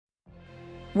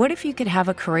What if you could have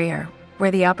a career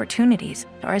where the opportunities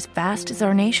are as vast as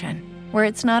our nation, where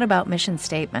it's not about mission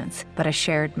statements, but a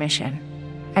shared mission?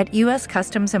 At U.S.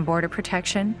 Customs and Border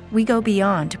Protection, we go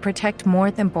beyond to protect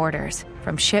more than borders.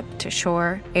 From ship to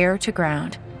shore, air to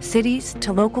ground, cities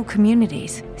to local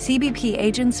communities, CBP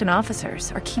agents and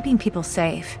officers are keeping people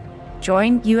safe.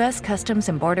 Join U.S. Customs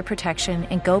and Border Protection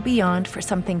and go beyond for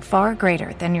something far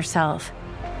greater than yourself.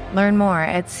 Learn more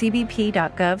at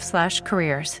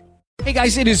cbp.gov/careers. Hey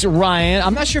guys, it is Ryan.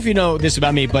 I'm not sure if you know this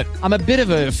about me, but I'm a bit of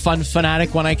a fun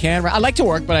fanatic when I can. I like to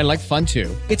work, but I like fun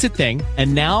too. It's a thing.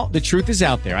 And now the truth is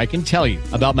out there. I can tell you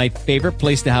about my favorite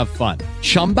place to have fun.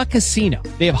 Chumba Casino.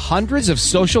 They have hundreds of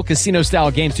social casino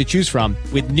style games to choose from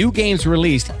with new games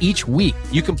released each week.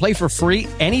 You can play for free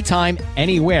anytime,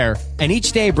 anywhere. And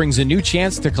each day brings a new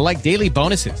chance to collect daily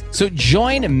bonuses. So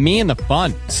join me in the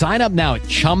fun. Sign up now at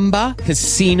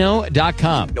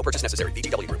ChumbaCasino.com. No purchase necessary.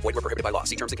 VGW. Void where prohibited by law.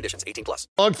 See terms and conditions. 18+.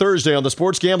 On Thursday on the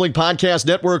Sports Gambling Podcast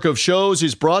network of shows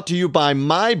is brought to you by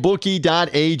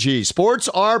MyBookie.ag. Sports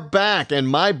are back, and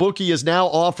MyBookie is now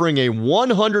offering a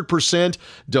 100%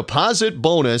 deposit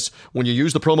bonus when you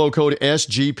use the promo code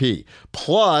SGP.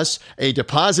 Plus, a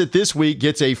deposit this week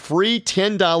gets a free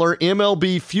 $10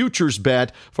 MLB futures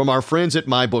bet from our friends at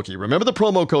MyBookie. Remember the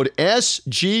promo code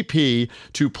SGP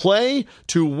to play,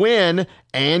 to win,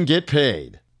 and get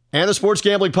paid. And the Sports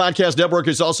Gambling Podcast Network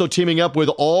is also teaming up with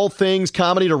All Things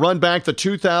Comedy to run back the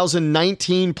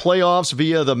 2019 playoffs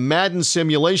via the Madden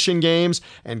simulation games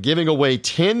and giving away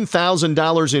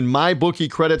 $10,000 in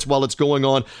MyBookie credits while it's going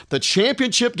on. The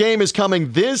championship game is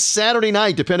coming this Saturday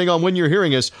night, depending on when you're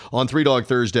hearing us on Three Dog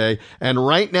Thursday. And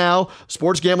right now,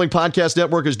 Sports Gambling Podcast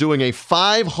Network is doing a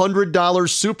 $500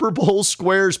 Super Bowl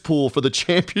Squares pool for the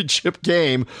championship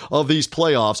game of these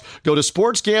playoffs. Go to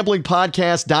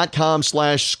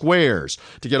sportsgamblingpodcast.com/squares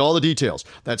to get all the details.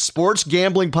 That's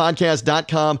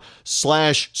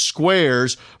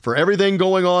sportsgamblingpodcast.com/squares for everything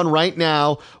going on right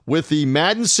now with the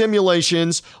Madden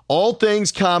simulations, All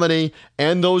Things Comedy,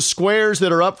 and those squares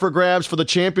that are up for grabs for the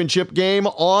championship game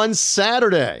on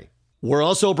Saturday. We're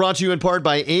also brought to you in part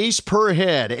by Ace Per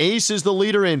Head. Ace is the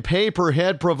leader in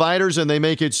pay-per-head providers, and they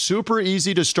make it super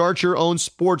easy to start your own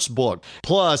sports book.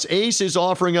 Plus, Ace is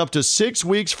offering up to 6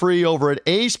 weeks free over at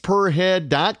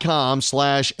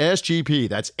aceperhead.com/SGP.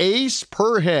 That's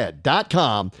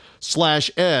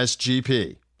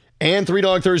aceperhead.com/SGP. And Three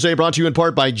Dog Thursday brought to you in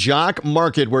part by Jock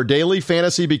Market, where daily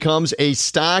fantasy becomes a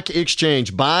stock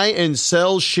exchange. Buy and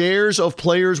sell shares of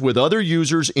players with other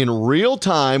users in real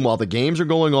time while the games are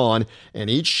going on,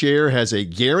 and each share has a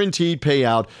guaranteed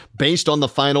payout based on the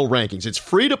final rankings. It's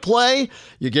free to play.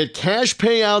 You get cash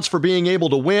payouts for being able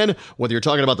to win, whether you're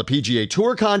talking about the PGA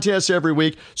Tour contests every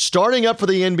week, starting up for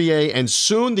the NBA, and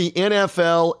soon the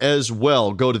NFL as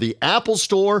well. Go to the Apple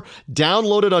Store,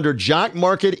 download it under Jock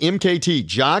Market MKT.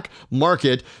 Jock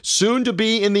Market, soon to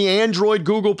be in the Android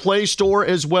Google Play Store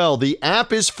as well. The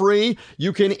app is free.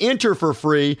 You can enter for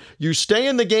free. You stay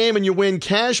in the game and you win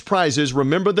cash prizes.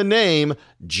 Remember the name,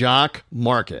 Jock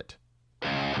Market.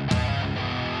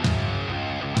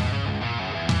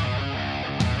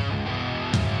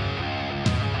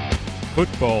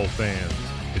 Football fans,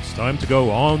 it's time to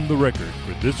go on the record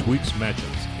for this week's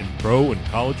matchups in pro and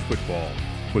college football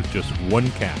with just one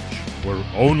catch. We're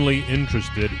only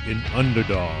interested in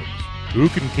underdogs. Who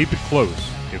can keep it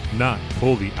close, if not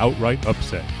pull the outright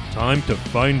upset? Time to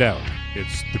find out.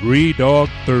 It's Three Dog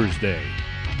Thursday.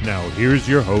 Now here's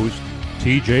your host,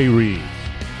 TJ Reeves.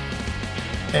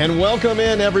 And welcome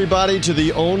in, everybody, to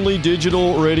the only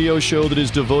digital radio show that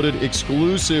is devoted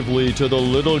exclusively to the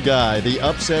little guy, the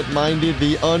upset-minded,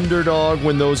 the underdog,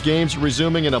 when those games are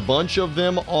resuming, and a bunch of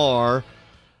them are.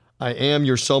 I am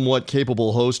your somewhat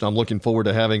capable host. I'm looking forward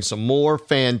to having some more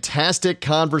fantastic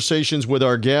conversations with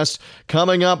our guests.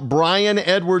 Coming up, Brian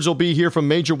Edwards will be here from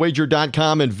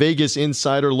MajorWager.com and Vegas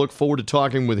Insider. Look forward to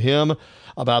talking with him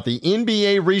about the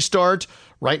NBA restart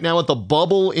right now at the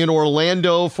bubble in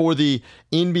Orlando for the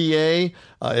NBA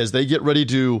as they get ready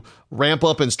to ramp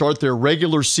up and start their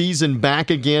regular season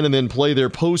back again and then play their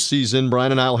postseason.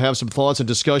 Brian and I will have some thoughts and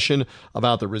discussion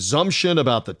about the resumption,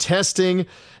 about the testing,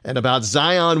 and about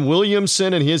Zion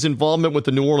Williamson and his involvement with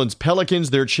the New Orleans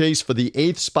Pelicans, their chase for the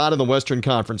 8th spot in the Western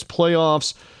Conference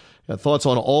playoffs. Thoughts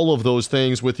on all of those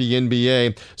things with the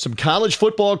NBA. Some college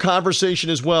football conversation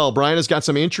as well. Brian has got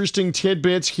some interesting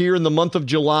tidbits here in the month of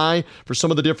July for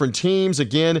some of the different teams.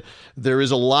 Again, there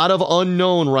is a lot of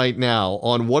unknown right now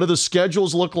on what do the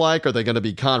schedules look like. Are they going to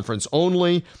be conference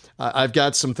only? I've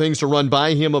got some things to run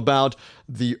by him about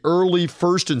the early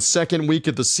first and second week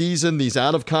of the season, these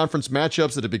out-of-conference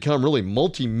matchups that have become really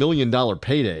multi-million-dollar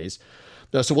paydays.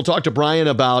 So we'll talk to Brian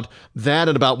about that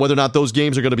and about whether or not those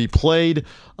games are going to be played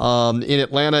in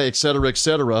Atlanta, et cetera, et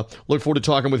cetera. Look forward to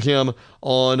talking with him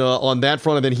on that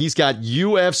front. And then he's got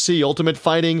UFC, Ultimate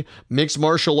Fighting, Mixed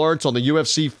Martial Arts on the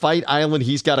UFC Fight Island.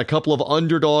 He's got a couple of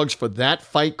underdogs for that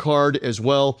fight card as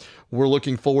well. We're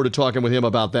looking forward to talking with him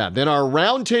about that. Then our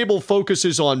roundtable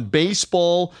focuses on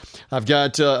baseball. I've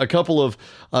got a couple of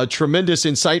tremendous,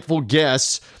 insightful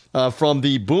guests from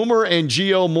the Boomer and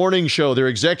Geo Morning Show. Their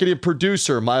executive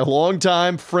producer, my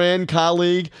longtime friend,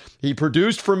 colleague. He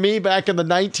produced for me back in the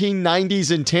 1990s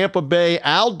in Tampa Bay.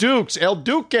 Al Dukes, El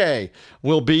Duque,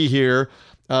 will be here.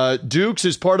 Dukes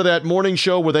is part of that morning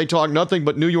show where they talk nothing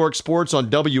but New York sports on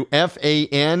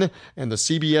WFAN and the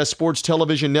CBS Sports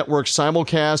Television Network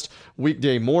simulcast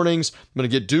weekday mornings. I'm going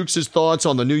to get Dukes' thoughts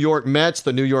on the New York Mets,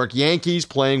 the New York Yankees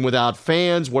playing without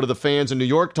fans. What are the fans in New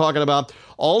York talking about?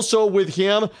 Also with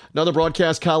him, another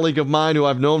broadcast colleague of mine who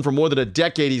I've known for more than a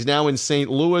decade. He's now in St.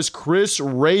 Louis, Chris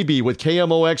Hrabe with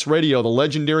KMOX Radio, the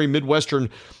legendary Midwestern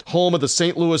home of the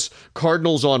St. Louis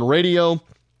Cardinals on radio.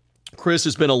 Chris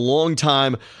has been a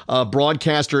long-time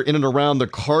broadcaster in and around the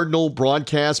Cardinal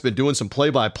broadcast, been doing some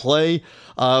play-by-play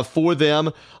for them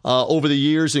over the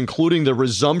years, including the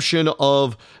resumption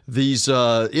of these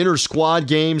inter-squad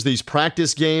games, these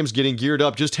practice games, getting geared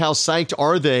up. Just how psyched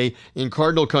are they in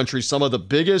Cardinal country? Some of the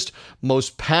biggest,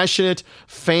 most passionate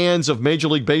fans of Major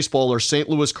League Baseball are St.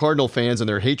 Louis Cardinal fans, and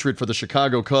their hatred for the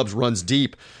Chicago Cubs runs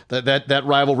deep. That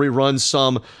rivalry runs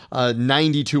some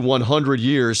 90 to 100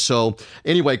 years. So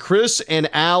anyway, Chris and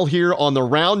Al here on the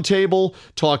round table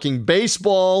talking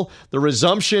baseball, the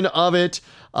resumption of it,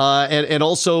 and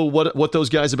also what those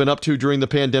guys have been up to during the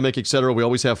pandemic, et cetera. We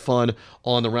always have fun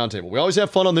on the roundtable. We always have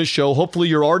fun on this show. Hopefully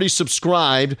you're already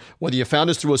subscribed, whether you found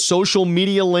us through a social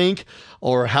media link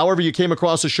or however you came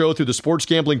across the show through the Sports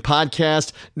Gambling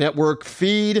Podcast Network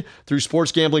feed, through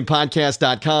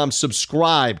sportsgamblingpodcast.com.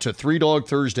 Subscribe to Three Dog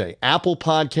Thursday, Apple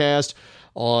Podcast,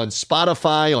 on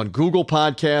Spotify, on Google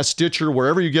Podcasts, Stitcher,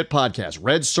 wherever you get podcasts,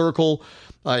 Red Circle,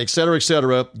 et cetera, et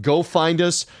cetera. Go find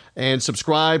us and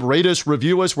subscribe, rate us,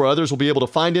 review us where others will be able to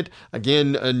find it.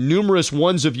 Again, numerous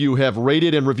ones of you have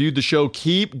rated and reviewed the show.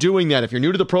 Keep doing that. If you're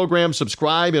new to the program,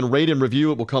 subscribe and rate and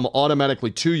review. It will come automatically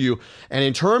to you. And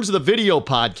in terms of the video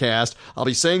podcast, I'll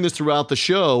be saying this throughout the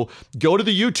show, go to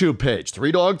the YouTube page,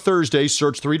 Three Dog Thursday,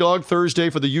 search Three Dog Thursday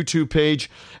for the YouTube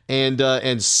page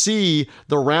and see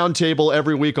the roundtable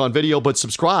every week on video, but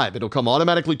subscribe. It'll come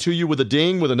automatically to you with a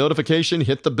ding, with a notification.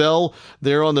 Hit the bell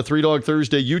there on the Three Dog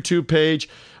Thursday YouTube page.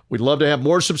 We'd love to have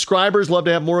more subscribers, love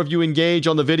to have more of you engage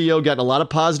on the video. Getting a lot of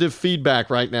positive feedback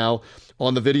right now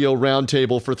on the video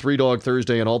roundtable for Three Dog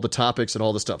Thursday and all the topics and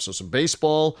all the stuff. So some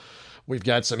baseball, we've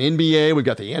got some NBA, we've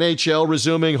got the NHL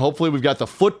resuming. Hopefully we've got the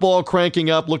football cranking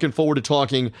up. Looking forward to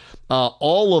talking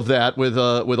all of that with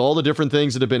all the different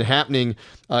things that have been happening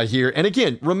here. And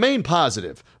again, remain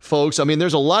positive, folks. I mean,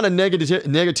 there's a lot of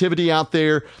negativity out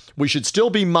there. We should still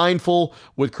be mindful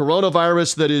with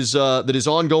coronavirus that is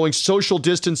ongoing. Social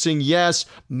distancing, yes.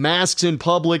 Masks in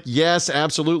public, yes,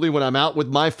 absolutely. When I'm out with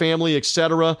my family,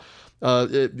 etc.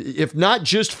 If not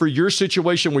just for your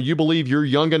situation where you believe you're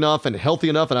young enough and healthy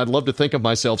enough, and I'd love to think of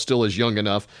myself still as young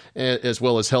enough as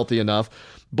well as healthy enough,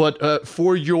 but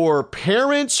for your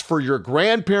parents, for your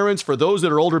grandparents, for those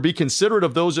that are older, be considerate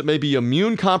of those that may be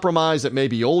immune compromised, that may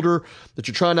be older, that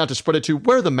you're trying not to spread it to.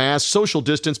 Wear the mask, social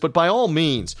distance, but by all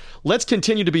means, let's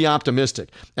continue to be optimistic.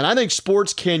 And I think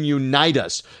sports can unite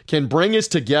us, can bring us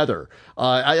together.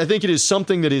 I think it is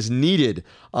something that is needed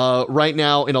right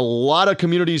now in a lot of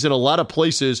communities, in a lot of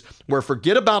places, where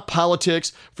forget about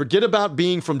politics, forget about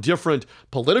being from different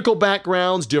political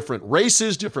backgrounds, different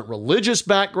races, different religious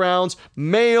backgrounds,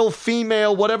 male,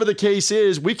 female, whatever the case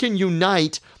is. We can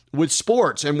unite with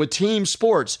sports and with team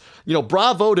sports. You know,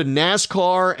 bravo to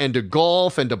NASCAR and to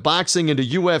golf and to boxing and to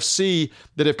UFC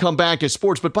that have come back as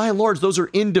sports. But by and large, those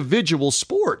are individual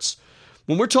sports.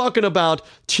 When we're talking about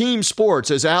team sports,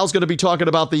 as Al's going to be talking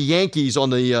about the Yankees on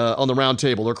the round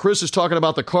table, or Chris is talking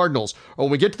about the Cardinals, or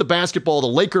when we get to the basketball, the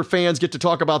Laker fans get to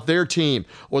talk about their team,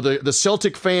 or the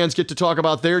Celtic fans get to talk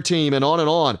about their team, and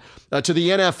on. To the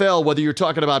NFL, whether you're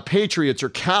talking about Patriots or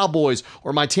Cowboys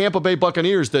or my Tampa Bay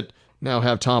Buccaneers that now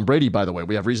have Tom Brady, by the way.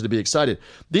 We have reason to be excited.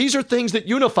 These are things that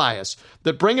unify us,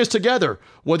 that bring us together.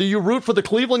 Whether you root for the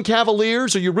Cleveland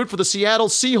Cavaliers or you root for the Seattle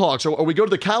Seahawks, or we go to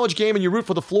the college game and you root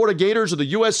for the Florida Gators or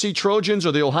the USC Trojans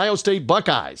or the Ohio State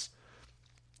Buckeyes.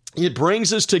 It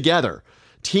brings us together.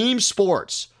 Team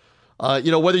sports.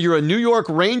 Whether you're a New York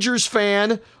Rangers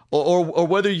fan or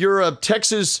whether you're a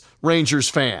Texas Rangers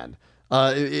fan,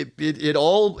 it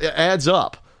all adds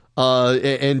up.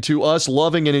 and to us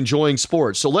loving and enjoying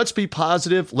sports. So let's be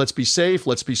positive, let's be safe,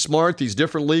 let's be smart. These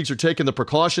different leagues are taking the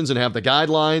precautions and have the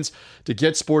guidelines to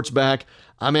get sports back.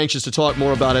 I'm anxious to talk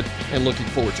more about it and looking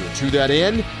forward to it. To that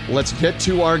end, let's get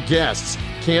to our guests.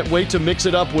 Can't wait to mix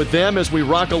it up with them as we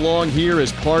rock along here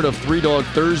as part of Three Dog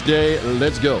Thursday.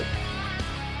 Let's go.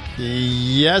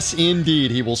 Yes,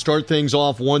 indeed. He will start things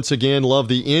off once again. Love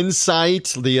the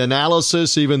insight, the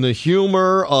analysis, even the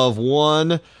humor of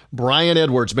one Brian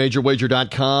Edwards,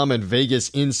 MajorWager.com and Vegas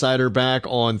Insider, back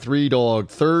on Three Dog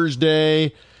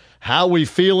Thursday. How we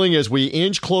feeling as we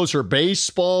inch closer?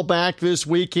 Baseball back this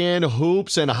weekend,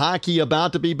 hoops and hockey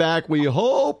about to be back. We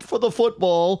hope for the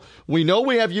football. We know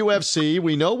we have UFC.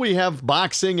 We know we have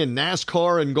boxing and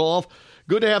NASCAR and golf.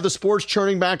 Good to have the sports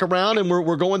churning back around, and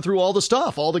we're going through all the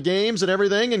stuff, all the games and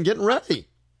everything, and getting ready.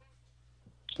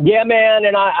 Yeah, man,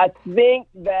 and I think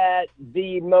that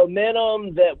the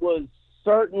momentum that was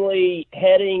certainly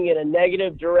heading in a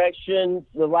negative direction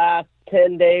the last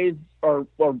 10 days, or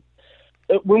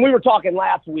when we were talking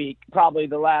last week, probably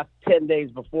the last 10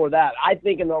 days before that, I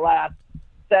think in the last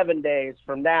 7 days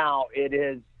from now,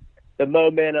 the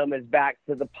momentum is back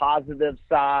to the positive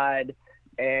side.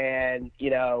 And,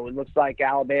 it looks like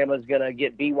Alabama's going to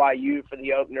get BYU for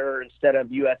the opener instead of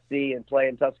USC and play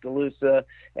in Tuscaloosa.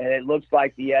 And it looks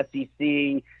like the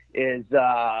SEC is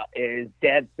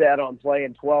dead set on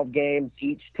playing 12 games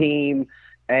each team.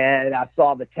 And I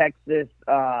saw the Texas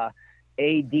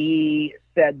AD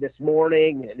said this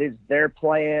morning it is their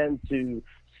plan to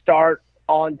start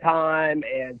on time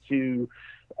and to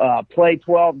play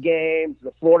 12 games.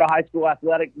 The Florida High School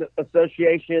Athletic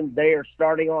Association, they are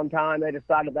starting on time. They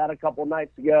decided that a couple of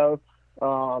nights ago.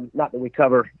 Not that we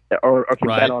cover or can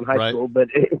bet on high school, but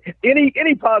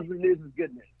any positive news is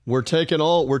good news. We're taking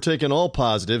all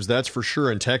positives, that's for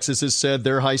sure. And Texas has said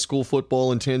their high school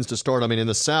football intends to start. I mean, in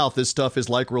the South, this stuff is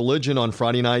like religion on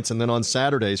Friday nights and then on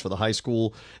Saturdays for the high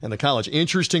school and the college.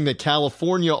 Interesting that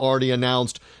California already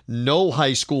announced no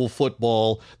high school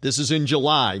football. This is in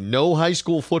July. No high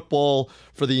school football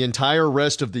for the entire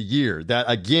rest of the year. That,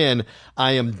 again,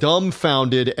 I am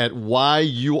dumbfounded at why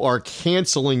you are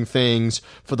canceling things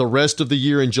for the rest of the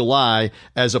year in July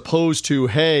as opposed to,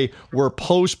 hey, we're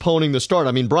postponing the start.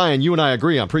 I mean, Brian, you and I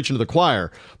agree. I'm preaching to the choir.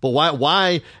 But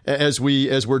why as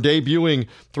we're debuting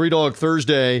Three Dog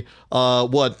Thursday,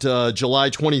 July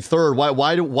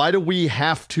 23rd, why do we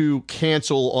have to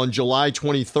cancel on July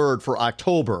 23rd for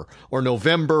October or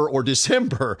November or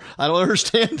December? I don't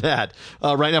understand that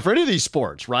right now for any of these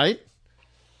sports, right?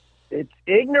 It's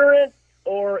ignorant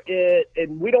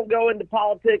and we don't go into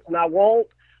politics, and I won't,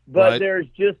 but there's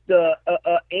just a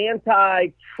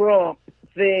anti-Trump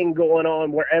thing going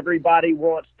on where everybody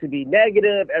wants to be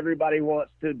negative, everybody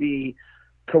wants to be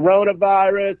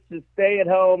coronavirus, to stay at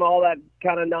home, all that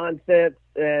kind of nonsense,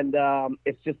 and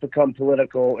it's just become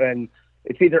political, and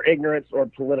it's either ignorance or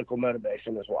political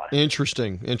motivation is why.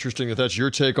 Interesting that that's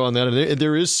your take on that. And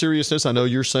there is seriousness. I know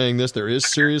you're saying this. There is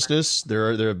seriousness.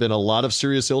 There have been a lot of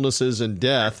serious illnesses and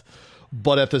death.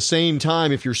 But at the same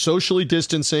time, if you're socially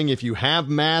distancing, if you have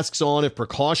masks on, if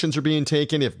precautions are being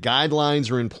taken, if guidelines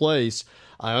are in place,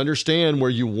 I understand where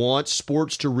you want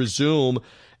sports to resume.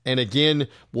 And again,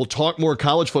 we'll talk more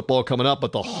college football coming up,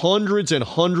 but the hundreds and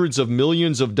hundreds of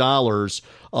millions of dollars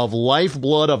of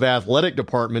lifeblood of athletic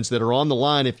departments that are on the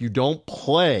line if you don't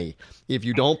play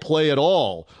at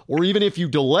all, or even if you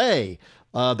delay,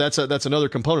 that's another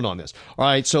component on this. All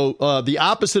right, so the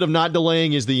opposite of not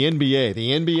delaying is the NBA.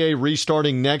 The NBA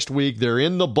restarting next week. They're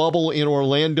in the bubble in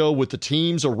Orlando with the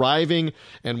teams arriving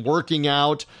and working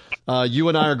out. You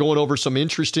and I are going over some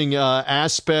interesting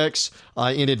aspects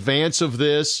in advance of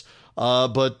this.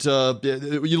 But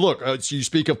you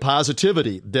speak of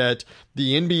positivity, that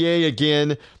the NBA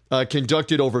again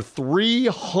conducted over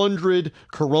 300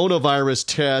 coronavirus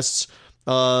tests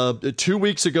 2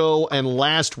 weeks ago and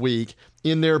last week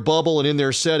in their bubble and in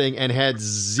their setting, and had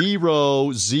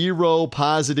zero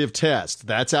positive tests.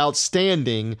 That's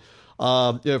outstanding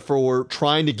for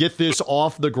trying to get this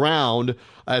off the ground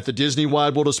at the Disney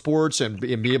Wide World of Sports and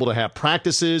be able to have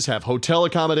practices, have hotel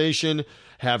accommodation,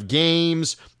 have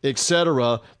games,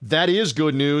 etc. That is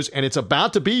good news, and it's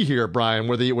about to be here, Brian,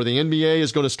 where the NBA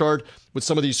is going to start with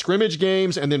some of these scrimmage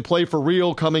games and then play for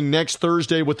real coming next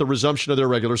Thursday with the resumption of their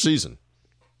regular season.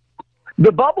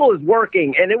 The bubble is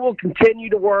working, and it will continue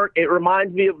to work. It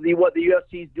reminds me of what the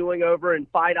UFC is doing over in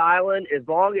Fight Island. As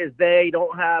long as they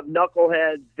don't have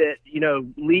knuckleheads that,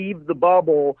 leave the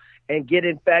bubble and get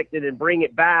infected and bring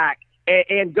it back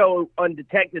and go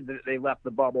undetected that they left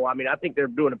the bubble. I mean, I think they're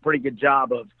doing a pretty good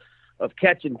job of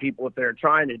catching people if they're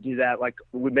trying to do that. Like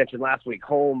we mentioned last week,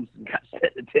 Holmes got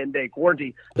sent to 10-day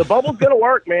quarantine. The bubble's going to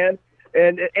work, man.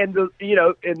 And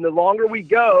the longer we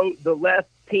go, the less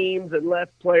teams and less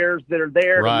players that are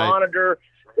there to monitor.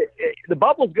 The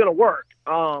bubble's going to work.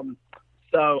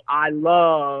 So I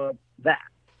love that.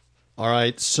 All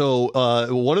right. So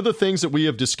one of the things that we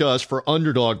have discussed for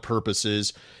underdog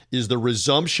purposes is the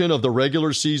resumption of the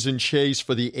regular season chase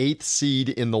for the 8th seed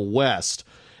in the West.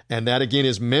 And that, again,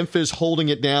 is Memphis holding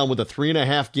it down with a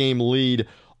 3.5 game lead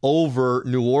over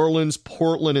New Orleans,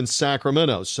 Portland, and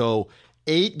Sacramento. So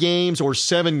 8 games or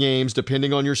 7 games,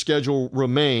 depending on your schedule,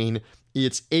 remain.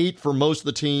 It's 8 for most of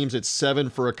the teams. It's 7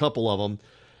 for a couple of them.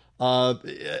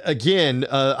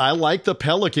 I like the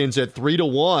Pelicans at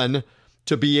 3-1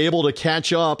 to be able to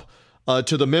catch up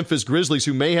to the Memphis Grizzlies,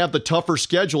 who may have the tougher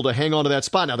schedule to hang on to that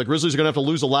spot. Now, the Grizzlies are going to have to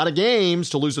lose a lot of games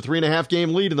to lose a 3.5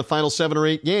 game lead in the final 7 or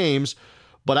 8 games.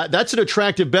 But that's an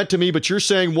attractive bet to me. But you're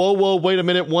saying, whoa, wait a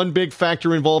minute, one big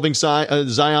factor involving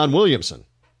Zion Williamson.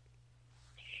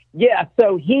 Yeah,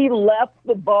 so he left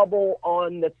the bubble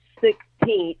on the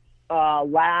 16th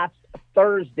last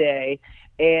Thursday,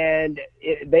 and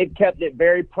they've kept it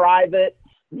very private.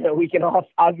 You know, we can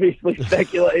obviously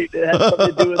speculate it has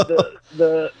something to do with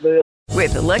the.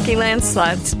 With the Lucky Land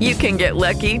Slots, you can get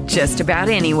lucky just about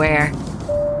anywhere.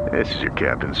 This is your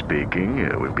captain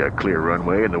speaking. We've got clear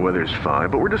runway and the weather's fine,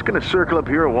 but we're just going to circle up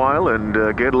here a while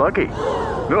and get lucky.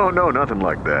 No, nothing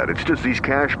like that. It's just these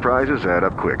cash prizes add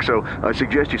up quick. So I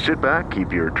suggest you sit back,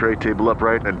 keep your tray table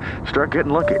upright, and start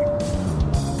getting lucky.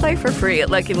 Play for free at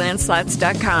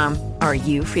LuckyLandSlots.com. Are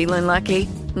you feeling lucky?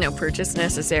 No purchase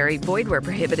necessary. Void where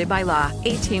prohibited by law.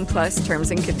 18+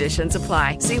 terms and conditions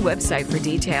apply. See website for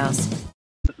details.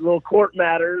 Little court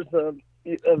matters.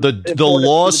 The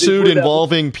lawsuit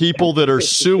involving people that are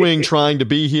suing, trying to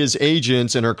be his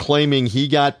agents, and are claiming he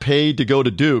got paid to go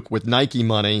to Duke with Nike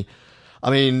money. I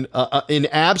mean, in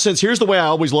absence, here's the way I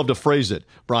always love to phrase it,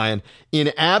 Brian.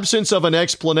 In absence of an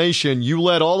explanation, you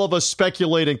let all of us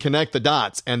speculate and connect the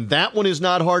dots. And that one is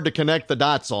not hard to connect the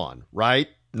dots on, right?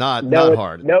 Not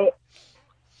hard. No,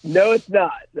 it's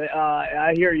not.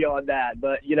 I hear you on that.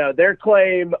 But, their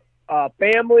claim,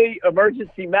 family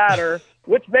emergency matter,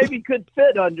 which maybe could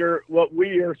fit under what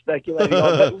we are speculating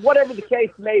on. But whatever the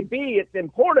case may be, it's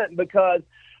important because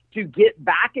to get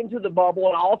back into the bubble,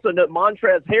 and also know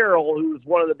Montrezl Harrell, who's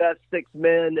one of the best 6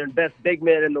 men and best big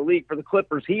men in the league for the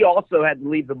Clippers, he also had to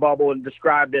leave the bubble and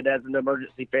described it as an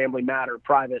emergency family matter,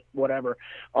 private, whatever.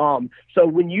 So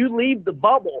when you leave the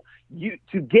bubble,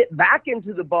 to get back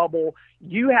into the bubble,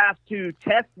 you have to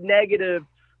test negative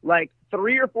like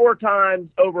 3 or 4 times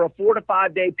over a 4 to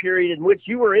 5 day period in which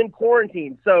you were in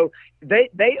quarantine. So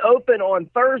they open on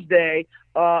Thursday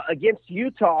against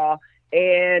Utah.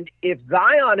 And if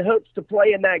Zion hopes to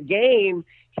play in that game,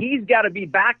 he's got to be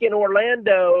back in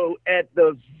Orlando at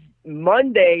the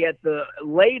Monday at the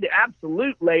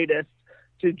absolute latest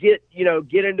to get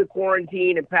into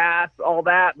quarantine and pass all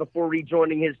that before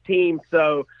rejoining his team.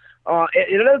 So,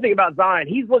 and another thing about Zion,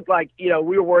 he's looked like, we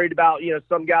were worried about,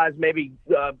 some guys maybe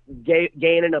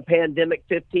gaining a pandemic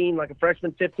 15, like a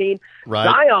freshman 15. Right.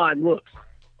 Zion looks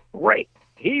great.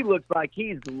 He looks like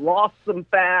he's lost some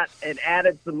fat and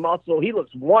added some muscle. He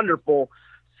looks wonderful.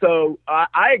 So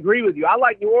I agree with you. I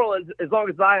like New Orleans as long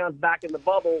as Zion's back in the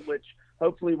bubble, which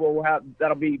hopefully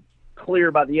that'll be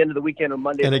clear by the end of the weekend on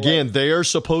Monday. And again, they are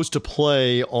supposed to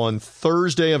play on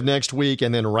Thursday of next week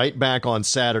and then right back on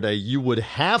Saturday. You would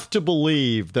have to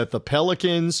believe that the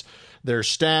Pelicans, their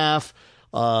staff,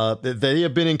 they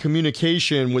have been in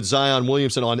communication with Zion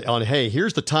Williamson on, hey,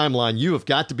 here's the timeline. You have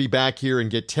got to be back here and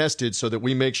get tested so that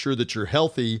we make sure that you're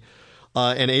healthy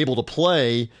and able to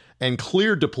play and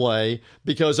cleared to play,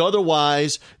 because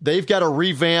otherwise they've got to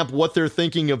revamp what they're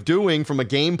thinking of doing from a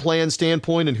game plan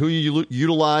standpoint and who you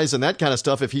utilize and that kind of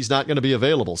stuff if he's not going to be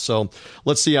available. So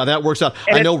let's see how that works out.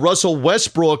 I know Russell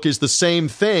Westbrook is the same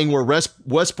thing, where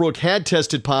Westbrook had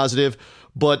tested positive,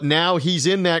 but now he's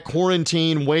in that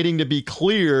quarantine waiting to be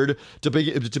cleared to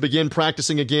begin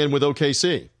practicing again with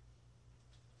OKC.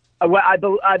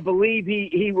 I believe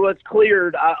he was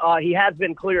cleared. He has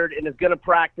been cleared and is going to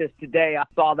practice today. I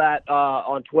saw that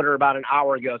on Twitter about an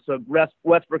hour ago. So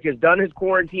Westbrook has done his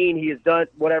quarantine. He has done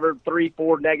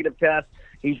 3-4 negative tests.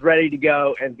 He's ready to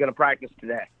go and is going to practice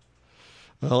today.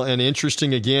 Well, and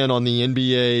interesting again on the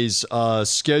NBA's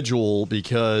schedule,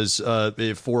 because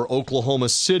for Oklahoma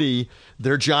City,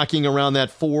 they're jockeying around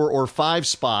that 4 or 5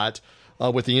 spot.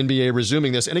 with the NBA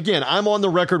resuming this. And again, I'm on the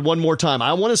record one more time.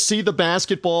 I want to see the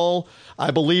basketball.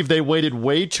 I believe they waited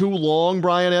way too long,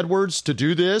 Brian Edwards, to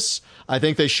do this. I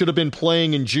think they should have been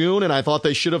playing in June, and I thought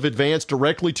they should have advanced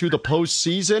directly to the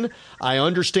postseason. I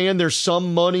understand there's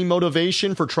some money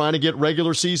motivation for trying to get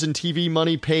regular season TV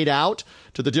money paid out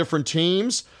to the different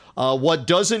teams. What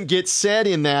doesn't get said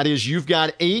in that is you've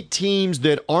got 8 teams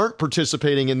that aren't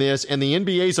participating in this, and the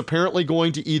NBA is apparently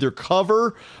going to either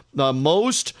cover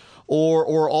most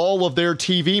or all of their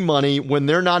TV money when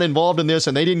they're not involved in this,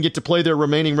 and they didn't get to play their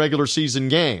remaining regular season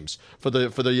games for the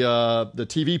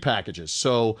TV packages.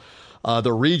 So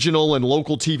the regional and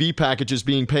local TV packages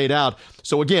being paid out.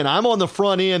 So again, I'm on the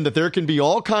front end that there can be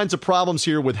all kinds of problems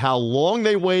here with how long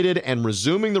they waited and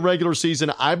resuming the regular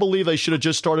season. I believe they should have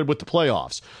just started with the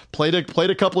playoffs. Played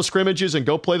a couple of scrimmages and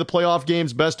go play the playoff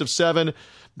games, best of 7.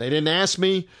 They didn't ask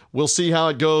me. We'll see how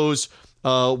it goes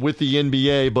with the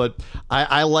NBA, but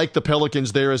I like the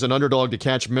Pelicans there as an underdog to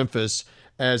catch Memphis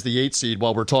as the 8 seed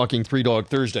while we're talking 3 Dog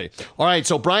Thursday. All right,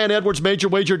 so Brian Edwards,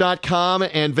 MajorWager.com,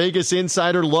 and Vegas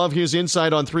Insider. Love his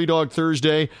insight on 3 Dog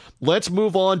Thursday. Let's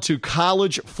move on to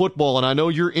college football, and I know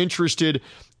you're interested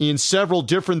in several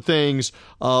different things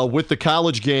with the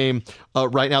college game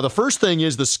right now. The first thing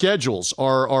is the schedules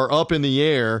are up in the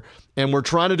air, and we're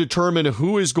trying to determine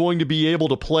who is going to be able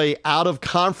to play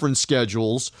out-of-conference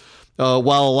schedules.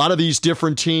 While a lot of these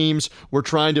different teams were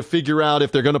trying to figure out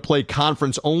if they're going to play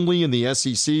conference only in the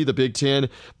SEC, the Big Ten,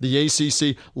 the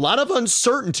ACC. A lot of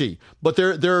uncertainty, but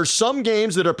there are some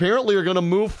games that apparently are going to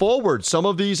move forward. Some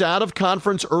of these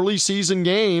out-of-conference early season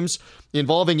games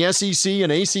involving SEC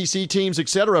and ACC teams, et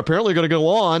cetera, apparently are going to go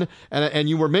on. And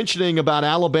you were mentioning about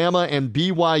Alabama and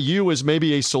BYU as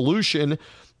maybe a solution,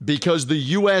 because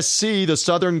the USC, the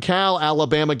Southern Cal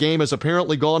Alabama game, has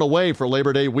apparently gone away for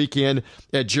Labor Day weekend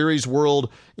at Jerry's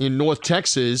World in North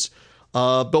Texas.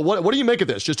 But what do you make of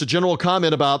this? Just a general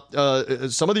comment about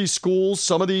some of these schools,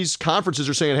 some of these conferences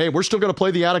are saying, hey, we're still going to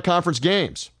play the out-of-conference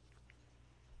games.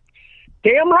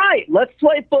 Damn right. Let's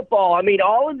play football. I mean,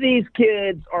 all of these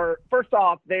kids are, first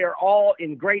off, they are all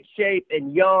in great shape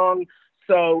and young,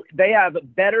 so they have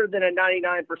better than a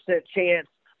 99% chance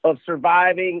of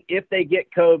surviving if they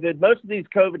get COVID. Most of these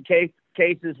COVID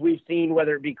cases we've seen,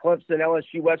 whether it be Clemson,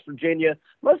 LSU, West Virginia,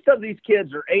 most of these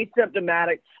kids are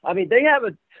asymptomatic. I mean, they have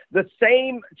the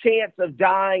same chance of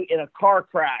dying in a car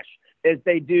crash as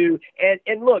they do.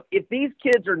 And look, if these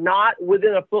kids are not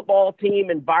within a football team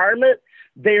environment,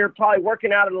 they're probably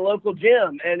working out in a local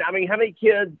gym. And I mean, how many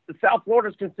kids, South Florida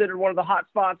is considered one of the hot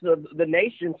spots of the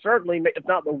nation, certainly, if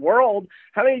not the world.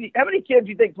 How many kids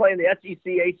do you think play in the SEC,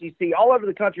 ACC, all over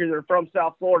the country that are from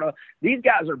South Florida? These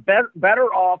guys are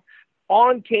better off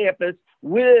on campus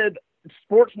with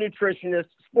sports nutritionists,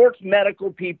 sports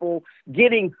medical people,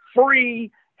 getting free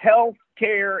health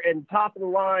care and top of the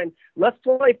line. Let's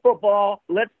play football.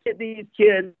 Let's get these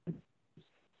kids,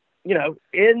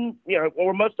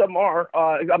 or most of them are.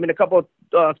 A couple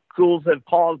of schools have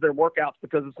paused their workouts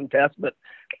because of some tests, but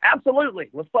absolutely,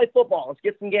 let's play football. Let's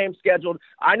get some games scheduled.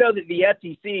 I know that the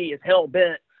SEC is hell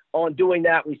bent on doing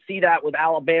that. We see that with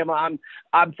Alabama.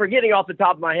 I'm forgetting off the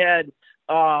top of my head,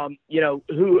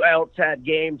 who else had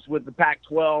games with the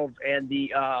Pac-12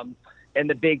 and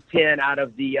the Big Ten out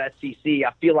of the SEC.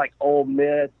 I feel like Ole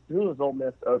Miss. Who was Ole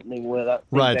Miss opening with?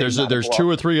 Right. There's 2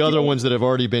 or 3 other ones that have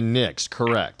already been nixed.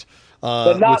 Correct.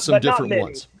 With some different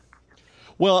ones.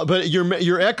 Well, but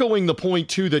you're echoing the point,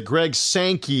 too, that Greg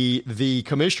Sankey, the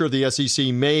commissioner of the SEC,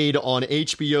 made on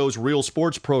HBO's Real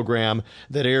Sports program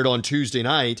that aired on Tuesday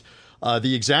night.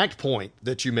 The exact point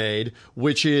that you made,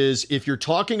 which is if you're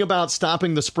talking about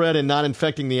stopping the spread and not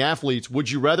infecting the athletes,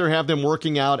 would you rather have them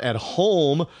working out at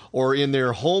home or in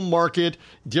their home market,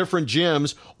 different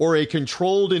gyms, or a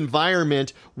controlled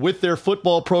environment with their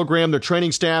football program, their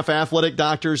training staff, athletic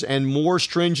doctors, and more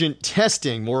stringent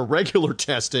testing, more regular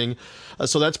testing?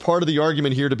 So that's part of the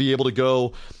argument here to be able to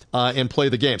go and play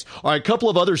the games. All right, a couple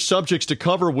of other subjects to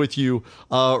cover with you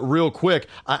real quick.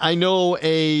 I know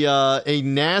a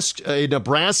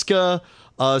Nebraska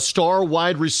star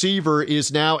wide receiver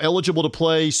is now eligible to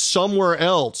play somewhere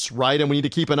else, right? And we need to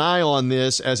keep an eye on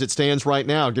this as it stands right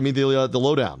now. Give me the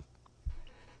lowdown.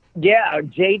 Yeah,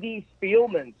 J.D.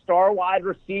 Spielman, star wide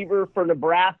receiver for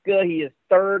Nebraska. He is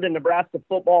third in Nebraska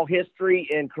football history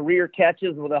in career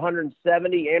catches with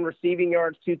 170 and receiving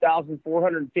yards,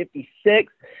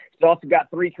 2,456. He's also got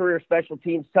 3 career special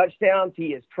teams touchdowns.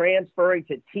 He is transferring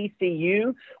to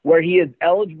TCU, where he is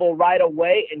eligible right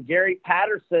away. And Gary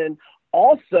Patterson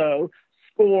also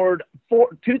scored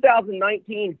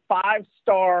 2019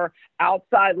 5-star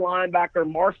outside linebacker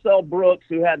Marcel Brooks,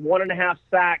 who had 1.5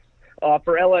 sacks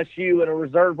for LSU in a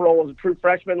reserve role as a true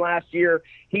freshman last year.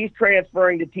 He's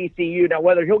transferring to TCU. Now,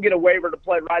 whether he'll get a waiver to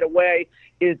play right away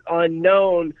is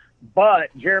unknown, but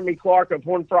Jeremy Clark of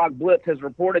Horned Frog Blitz has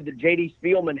reported that J.D.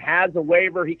 Spielman has a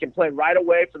waiver. He can play right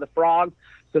away for the Frogs,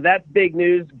 so that's big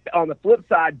news. On the flip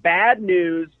side, bad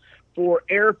news for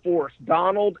Air Force.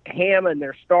 Donald Hammond,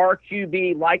 their star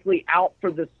QB, likely out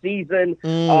for the season.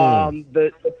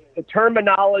 The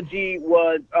terminology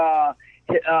was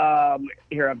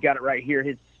here, I've got it right here.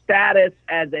 His status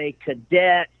as a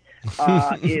cadet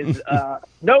is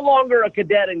no longer a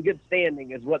cadet in good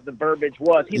standing, is what the verbiage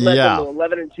was. He led them to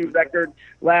 11-2 record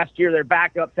last year. Their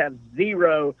backups have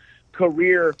 0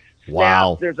 career snaps.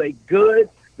 Wow.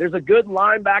 There's a good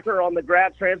linebacker on the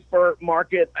grad transfer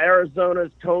market,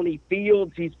 Arizona's Tony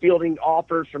Fields. He's fielding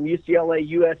offers from UCLA,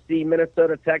 USC,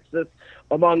 Minnesota, Texas,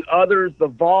 among others. The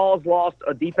Vols lost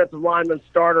a defensive lineman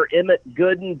starter, Emmett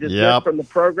Gooden, dismissed from the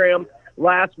program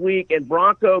last week, and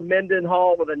Bronco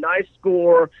Mendenhall with a nice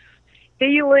score,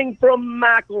 stealing from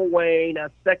McElwain,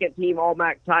 a second-team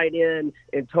All-MAC tight end,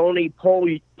 and Tony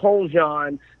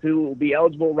Poljan, who will be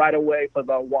eligible right away for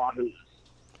the Wahoos.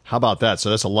 How about that?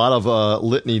 So that's a lot of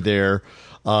litany there.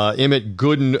 Emmett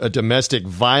Gooden, a domestic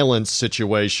violence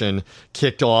situation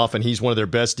kicked off, and he's one of their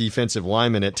best defensive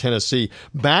linemen at Tennessee.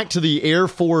 Back to the Air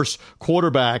Force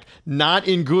quarterback, not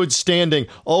in good standing.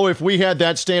 Oh, if we had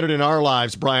that standard in our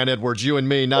lives, Brian Edwards, you and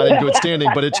me, not in good standing.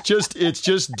 But it's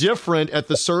just different at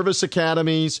the service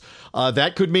academies.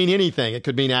 That could mean anything. It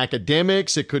could mean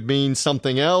academics. It could mean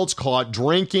something else, caught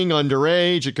drinking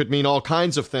underage. It could mean all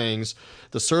kinds of things.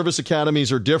 The service academies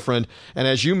are different, and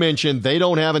as you mentioned, they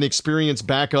don't have an experienced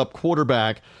backup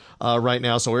quarterback right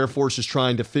now, so Air Force is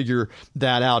trying to figure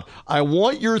that out. I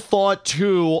want your thought,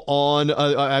 too, on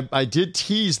I did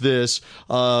tease this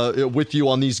with you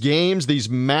on these games, these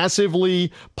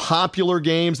massively popular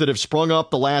games that have sprung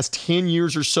up the last 10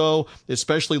 years or so,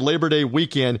 especially Labor Day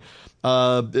weekend.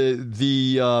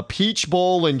 The Peach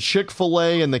Bowl and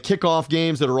Chick-fil-A and the kickoff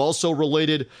games that are also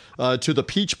related to the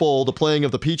Peach Bowl, the playing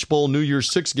of the Peach Bowl New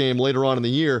Year's Six game later on in the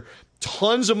year.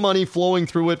 Tons of money flowing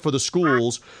through it for the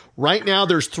schools. Right now,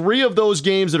 there's 3 of those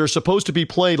games that are supposed to be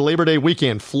played Labor Day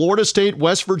weekend. Florida State,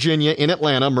 West Virginia in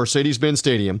Atlanta, Mercedes-Benz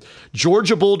Stadium.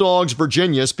 Georgia Bulldogs,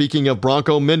 Virginia, speaking of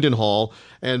Bronco Mendenhall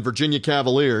and Virginia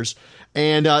Cavaliers.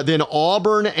 And then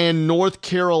Auburn and North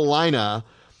Carolina.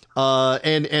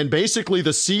 And basically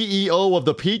the CEO of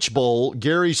the Peach Bowl,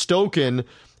 Gary Stokan,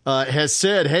 has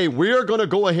said, hey, we're going to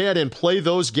go ahead and play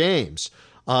those games.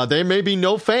 There may be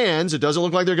no fans. It doesn't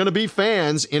look like they're going to be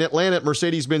fans in Atlanta at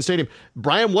Mercedes-Benz Stadium.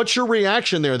 Brian, what's your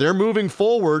reaction there? They're moving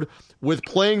forward with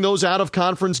playing those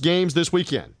out-of-conference games this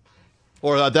weekend.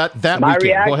 Or that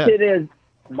weekend. Go ahead.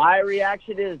 My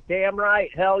reaction is, damn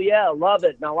right, hell yeah, love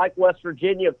it. And I like West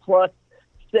Virginia +6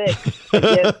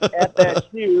 against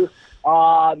FSU.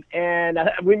 And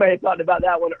we may have talked about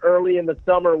that one early in the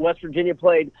summer. West Virginia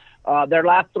played their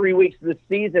last 3 weeks of the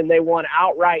season. They won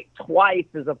outright twice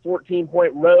as a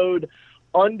 14-point road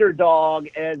underdog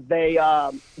as they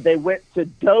went to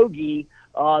Dogie,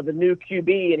 the new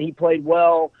QB, and he played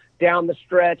well down the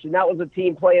stretch. And that was a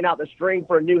team playing out the string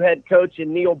for a new head coach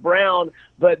in Neil Brown,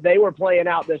 but they were playing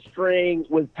out the string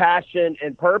with passion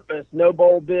and purpose. No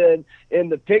bowl bid in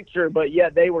the picture, but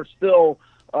yet they were still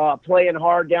playing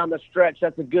hard down the stretch.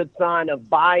 That's a good sign of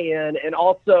buy-in. And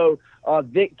also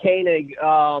Vic Koenig,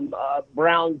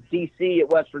 Brown's DC at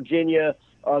West Virginia,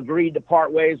 agreed to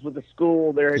part ways with the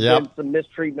school. There had been some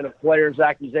mistreatment of players'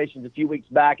 accusations a few weeks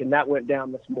back, and that went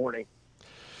down this morning.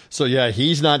 So, yeah,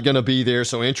 he's not going to be there.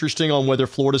 So interesting on whether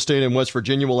Florida State and West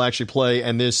Virginia will actually play.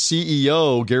 And this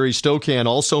CEO, Gary Stokan,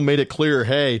 also made it clear,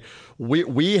 hey,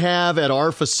 we have at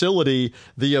our facility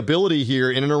the ability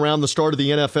here in and around the start of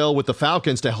the NFL with the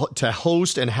Falcons to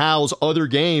host and house other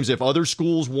games. If other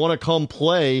schools want to come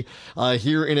play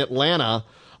here in Atlanta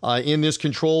in this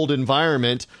controlled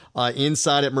environment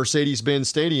inside at Mercedes-Benz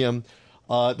Stadium,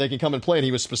 they can come and play. And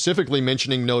he was specifically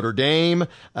mentioning Notre Dame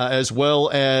as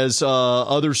well as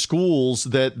other schools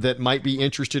that might be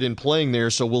interested in playing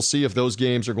there. So we'll see if those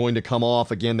games are going to come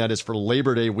off. Again, that is for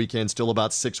Labor Day weekend, still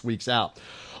about 6 weeks out.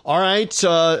 All right.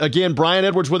 Again, Brian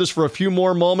Edwards with us for a few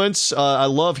more moments. I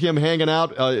love him hanging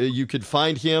out. You could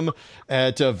find him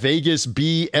at Vegas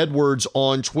B Edwards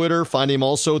on Twitter. Find him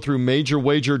also through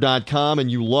MajorWager.com. And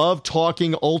you love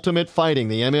talking Ultimate Fighting,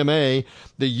 the MMA.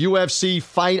 The UFC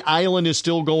Fight Island is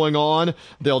still going on.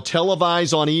 They'll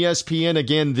televise on ESPN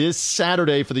again this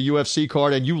Saturday for the UFC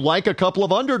card. And you like a couple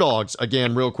of underdogs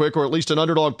again real quick, or at least an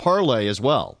underdog parlay as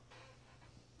well.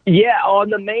 Yeah,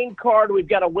 on the main card, we've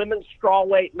got a women's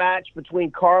strawweight match between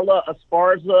Carla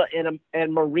Esparza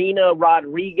and Marina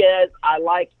Rodriguez. I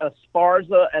like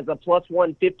Esparza as a plus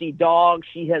 150 dog.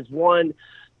 She has won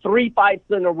 3 fights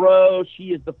in a row. She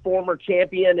is the former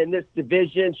champion in this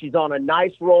division. She's on a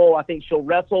nice roll. I think she'll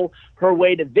wrestle her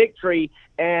way to victory.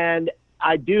 And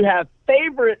I do have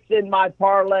favorites in my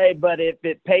parlay, but if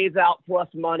it pays out plus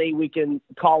money, we can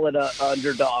call it a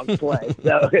underdog play.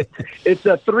 So it's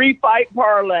a 3-fight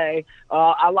parlay.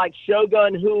 I like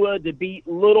Shogun Hua to beat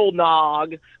Little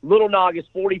Nog. Little Nog is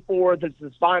 44. This is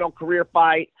his final career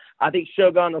fight. I think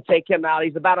Shogun will take him out.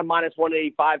 He's about a minus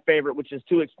 185 favorite, which is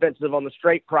too expensive on the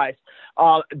straight price.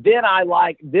 Then I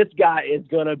like this guy is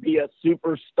going to be a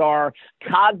superstar,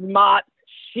 Kazmat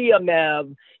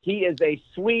Shiamev. He is a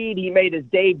Swede. He made his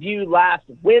debut last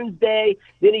Wednesday.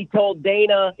 Then he told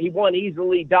Dana, he won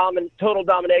easily, total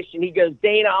domination. He goes,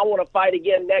 Dana, I want to fight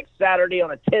again next Saturday on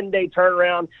a 10-day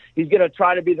turnaround. He's going to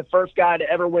try to be the first guy to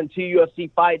ever win 2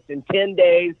 UFC fights in 10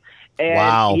 days.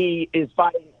 And He is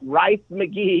fighting Rice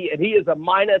McGee, and he is a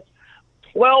minus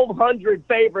 1,200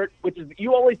 favorite, which is,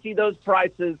 you only see those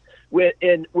prices with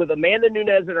Amanda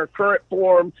Nunes in her current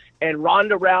form and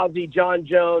Ronda Rousey, John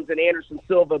Jones, and Anderson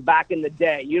Silva back in the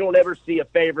day. You don't ever see a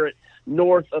favorite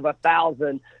north of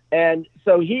 1,000. And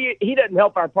so he doesn't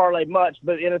help our parlay much,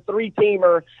 but in a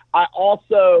 3-teamer, I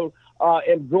also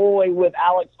am going with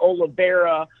Alex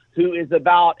Oliveira, who is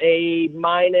about a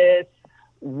minus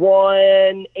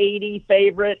 180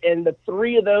 favorite, and the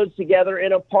 3 of those together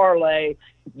in a parlay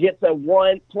gets a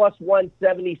plus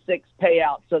 176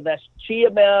 payout. So that's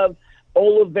Chiamev,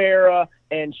 Oliveira,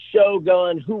 and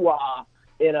Shogun Hua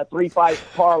in a 3-fight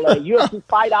parlay. UFC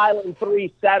Fight Island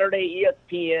 3, Saturday,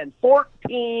 ESPN.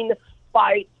 14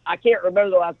 fights. I can't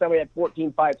remember the last time we had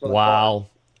 14 fights on the card.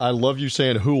 I love you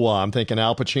saying hoo-ah. I'm thinking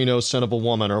Al Pacino, Son of a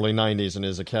Woman, early 90s, and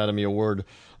his Academy Award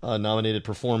nominated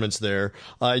performance there.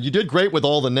 You did great with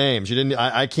all the names. You didn't.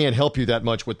 I can't help you that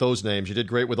much with those names. You did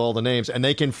great with all the names. And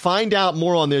they can find out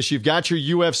more on this. You've got your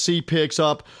UFC picks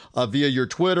up via your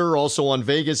Twitter, also on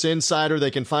Vegas Insider.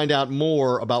 They can find out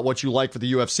more about what you like for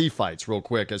the UFC fights real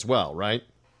quick as well, right?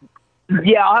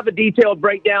 Yeah, I'll have a detailed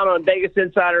breakdown on Vegas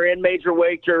Insider and Major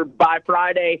Wager by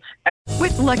Friday.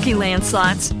 With Lucky Land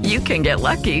Slots, you can get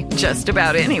lucky just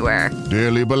about anywhere.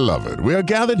 Dearly beloved, we are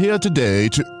gathered here today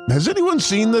to... Has anyone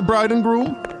seen the bride and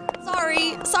groom?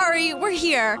 Sorry, we're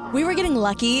here. We were getting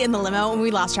lucky in the limo and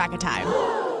we lost track of time.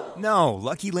 No,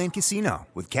 Lucky Land Casino,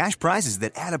 with cash prizes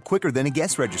that add up quicker than a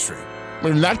guest registry.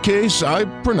 In that case, I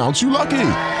pronounce you lucky.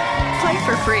 Play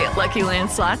for free at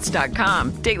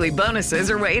LuckyLandSlots.com. Daily bonuses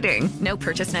are waiting. No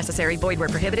purchase necessary. Void where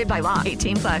prohibited by law.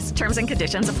 18+. Terms and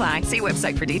conditions apply. See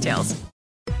website for details.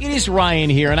 It is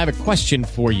Ryan here, and I have a question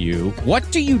for you.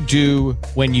 What do you do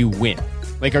when you win?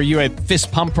 Like, are you a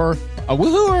fist pumper, a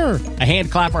woohooer, a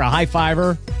hand clapper, a high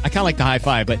fiver? I kind of like the high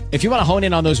five, but if you want to hone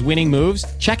in on those winning moves,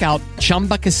 check out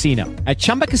Chumba Casino. At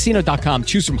ChumbaCasino.com,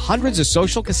 choose from hundreds of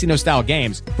social casino-style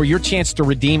games for your chance to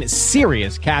redeem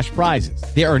serious cash prizes.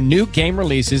 There are new game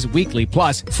releases weekly,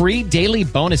 plus free daily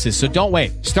bonuses, so don't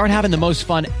wait. Start having the most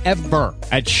fun ever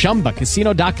at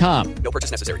ChumbaCasino.com. No purchase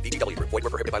necessary. VGW. Void where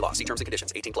prohibited by law. See terms and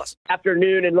conditions. 18+.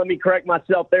 Afternoon, and let me correct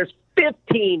myself. There's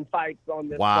 15 fights on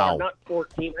this card, not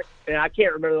 14. And I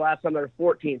can't remember the last time there were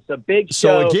 14. So big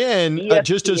show. So again,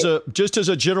 just as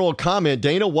a general comment,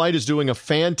 Dana White is doing a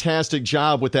fantastic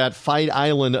job with that Fight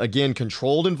Island. Again,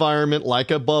 controlled environment,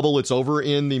 like a bubble. It's over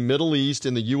in the Middle East,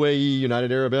 in the UAE,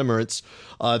 United Arab Emirates.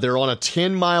 They're on a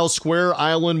 10-mile square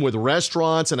island with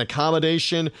restaurants and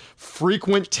accommodation,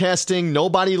 frequent testing.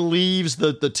 Nobody leaves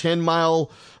the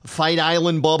 10-mile Fight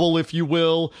Island bubble, if you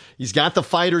will. He's got the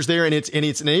fighters there, and it's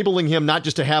enabling him not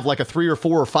just to have like a 3 or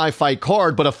 4 or 5 fight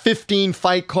card, but a 15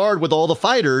 fight card with all the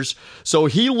fighters. So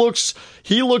he looks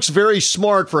very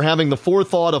smart for having the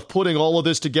forethought of putting all of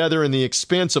this together and the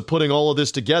expense of putting all of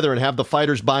this together and have the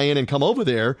fighters buy in and come over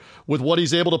there with what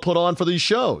he's able to put on for these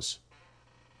shows.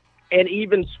 And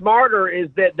even smarter is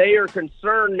that they are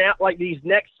concerned now, like these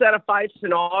next set of fights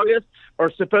in August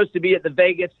are supposed to be at the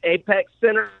Vegas Apex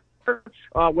Center,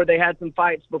 where they had some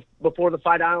fights before the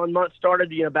Fight Island month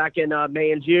started, back in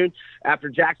May and June after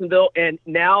Jacksonville. And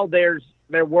now they're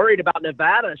worried about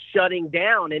Nevada shutting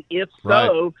down. And if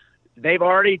so, they've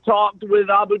already talked with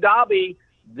Abu Dhabi.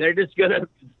 They're just going to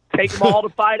take them all to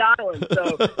Fight Island.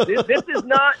 So this is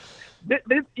not –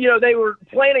 they were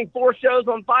planning 4 shows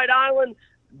on Fight Island.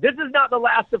 this is not the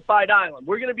last of Fight Island.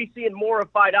 We're going to be seeing more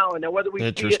of Fight Island. Now, whether we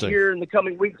see it here in the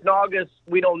coming weeks in August,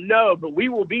 we don't know, but we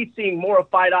will be seeing more of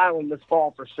Fight Island this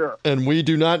fall for sure. And we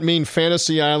do not mean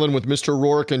Fantasy Island with Mr.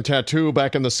 Rourke and Tattoo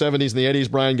back in the 70s and the 80s.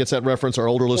 Brian gets that reference. Our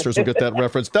older listeners will get that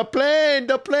reference. The plane,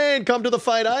 come to the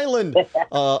Fight Island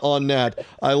on that.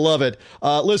 I love it.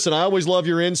 Listen, I always love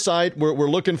your insight. We're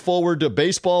looking forward to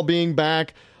baseball being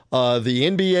back. The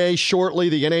NBA shortly,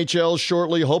 the NHL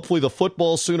shortly, hopefully the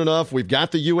football soon enough. We've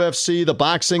got the UFC, the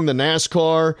boxing, the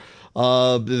NASCAR,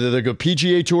 the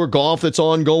PGA Tour golf that's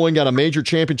ongoing. Got a major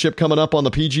championship coming up on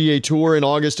the PGA Tour in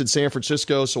August in San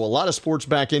Francisco. So a lot of sports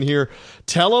back in here.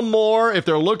 Tell them more if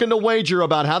they're looking to wager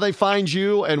about how they find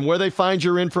you and where they find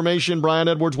your information. Brian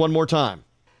Edwards, one more time.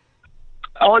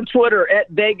 On Twitter at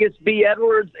Vegas B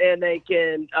Edwards, and they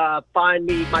can find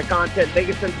me, my content,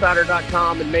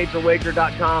 VegasInsider.com and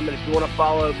MajorWager.com. And if you want to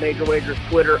follow Major Wager's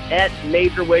Twitter at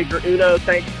MajorWagerUno.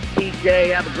 Thanks,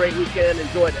 TJ. Have a great weekend.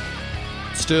 Enjoy it.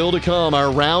 Still to come, our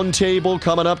roundtable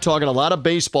coming up, talking a lot of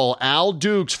baseball. Al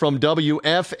Dukes from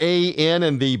WFAN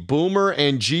and the Boomer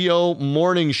and Geo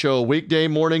Morning Show, weekday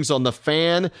mornings on The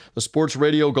Fan, the Sports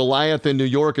Radio Goliath in New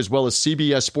York, as well as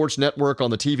CBS Sports Network on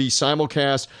the TV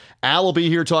simulcast. Al will be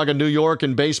here talking New York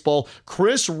and baseball.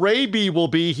 Chris Hrabe will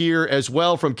be here as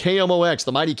well from KMOX,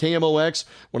 the mighty KMOX,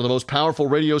 one of the most powerful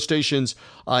radio stations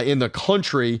in the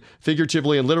country,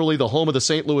 figuratively and literally the home of the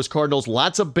St. Louis Cardinals.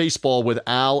 Lots of baseball with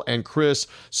Al and Chris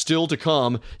still to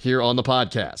come here on the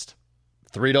podcast.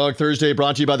 Three Dog Thursday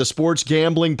brought to you by the Sports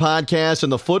Gambling Podcast,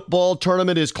 and the football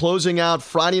tournament is closing out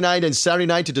Friday night and Saturday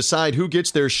night to decide who gets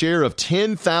their share of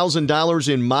 $10,000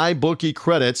 in MyBookie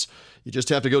credits. You just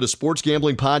have to go to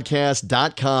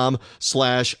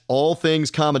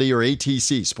sportsgamblingpodcast.com/allthingscomedy or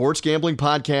ATC.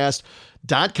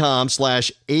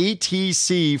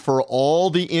 sportsgamblingpodcast.com/ATC for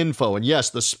all the info. And yes,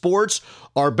 the sports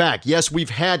are back. Yes, we've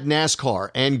had NASCAR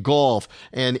and golf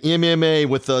and MMA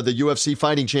with the UFC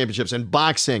fighting championships and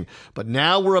boxing. But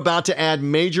now we're about to add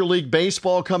Major League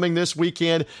Baseball coming this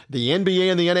weekend. The NBA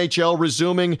and the NHL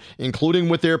resuming, including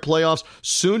with their playoffs.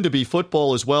 Soon to be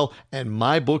football as well. And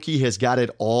MyBookie has got it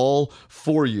all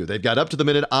for you. They've got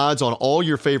up-to-the-minute odds on all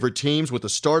your favorite teams with the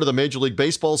start of the Major League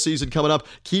Baseball season coming up.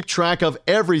 Keep track of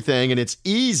everything, and it's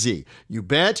easy. You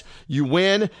bet, you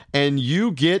win, and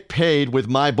you get paid with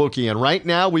MyBookie. And right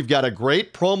now, we've got a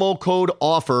great promo code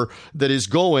offer that is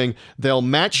going. They'll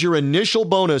match your initial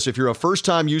bonus if you're a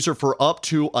first-time user for up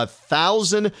to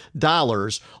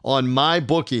 $1,000 on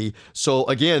MyBookie. So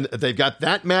again, they've got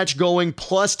that match going.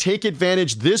 Plus, take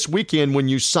advantage this weekend when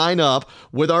you sign up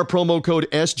with our promo code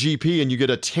SGP, and you get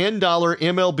a $10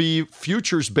 MLB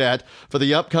futures bet for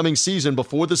the upcoming season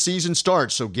before the season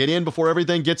starts. So get in before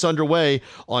everything gets underway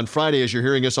on Friday as you're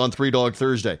hearing us on Three Dog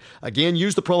Thursday. Again,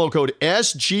 use the promo code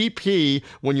SGP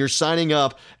when you're signing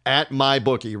up at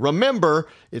MyBookie. Remember,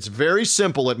 it's very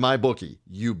simple at MyBookie.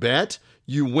 You bet,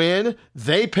 you win,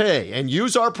 they pay, and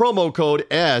use our promo code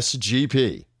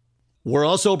SGP. We're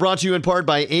also brought to you in part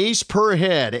by Ace Per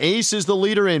Head. Ace is the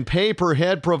leader in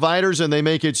pay-per-head providers, and they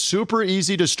make it super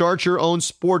easy to start your own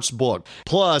sports book.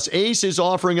 Plus, Ace is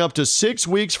offering up to 6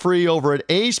 weeks free over at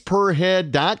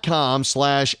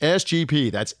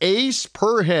aceperhead.com/SGP. That's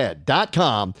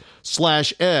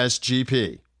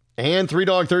aceperhead.com/SGP. And Three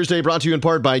Dog Thursday brought to you in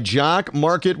part by Jock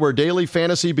Market, where daily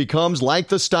fantasy becomes like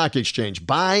the stock exchange.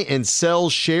 Buy and sell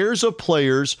shares of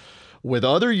players with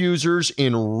other users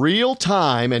in real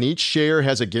time, and each share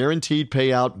has a guaranteed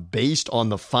payout based on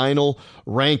the final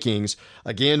rankings.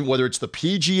 Again, whether it's the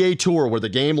PGA Tour, where the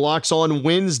game locks on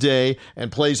Wednesday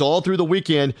and plays all through the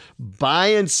weekend, buy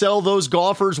and sell those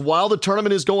golfers while the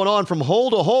tournament is going on from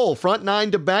hole to hole, front nine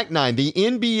to back nine. The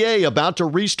NBA about to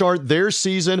restart their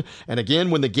season, and again,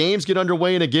 when the games get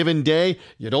underway in a given day,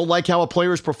 you don't like how a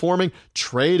player is performing,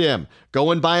 trade him.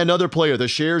 Go and buy another player. The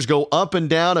shares go up and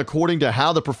down according to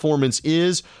how the performance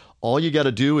is. All you got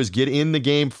to do is get in the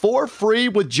game for free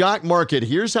with Jock Market.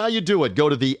 Here's how you do it. Go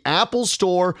to the Apple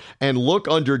Store and look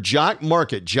under Jock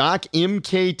Market, Jock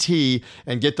MKT,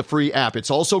 and get the free app.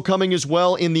 It's also coming as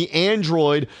well in the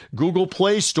Android Google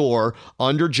Play Store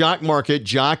under Jock Market,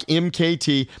 Jock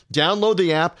MKT. Download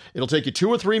the app. It'll take you 2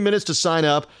 or 3 minutes to sign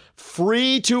up.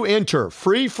 Free to enter.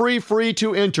 Free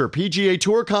to enter. PGA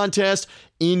Tour contest,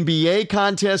 NBA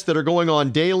contests that are going on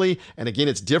daily. And again,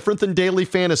 it's different than daily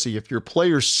fantasy. If your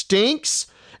player stinks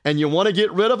and you want to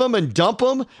get rid of them and dump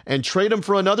them and trade them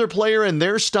for another player and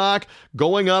their stock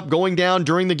going up, going down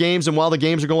during the games and while the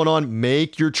games are going on,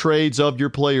 make your trades of your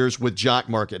players with Jock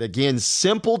Market. Again,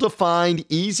 simple to find,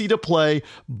 easy to play,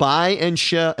 buy and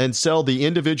sell the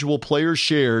individual player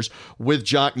shares with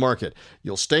Jock Market.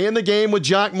 You'll stay in the game with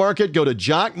Jock Market. Go to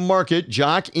Jock Market,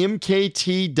 jockmkt.com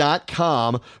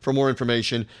for more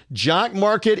information. Jock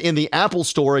Market in the Apple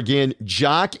Store. Again,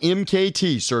 Jock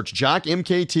MKT. Search Jock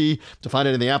MKT to find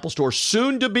it in the Apple Store.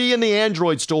 Soon to be in the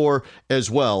Android Store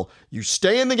as well. You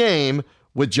stay in the game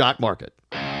with Jock Market.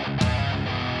 The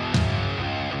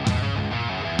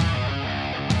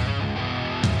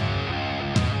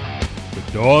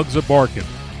dogs are barking.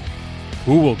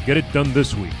 Who will get it done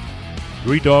this week?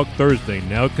 Three Dog Thursday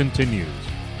now continues.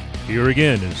 Here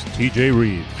again is TJ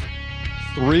Reeves.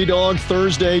 Three Dog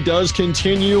Thursday does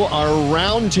continue. Our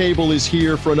roundtable is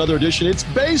here for another edition. It's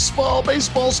baseball.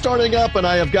 Baseball starting up, and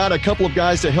I have got a couple of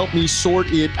guys to help me sort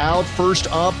it out. First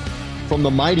up, from the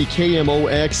mighty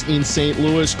KMOX in St.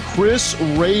 Louis, Chris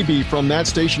Hrabe from that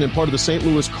station and part of the St.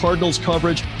 Louis Cardinals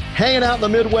coverage. Hanging out in the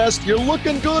Midwest. You're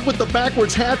looking good with the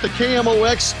backwards hat, the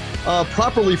KMOX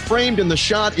properly framed in the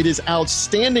shot. It is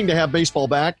outstanding to have baseball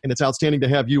back, and it's outstanding to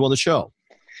have you on the show.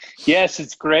 Yes,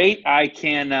 it's great. I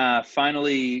can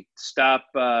finally stop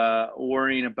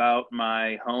worrying about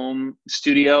my home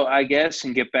studio, I guess,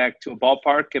 and get back to a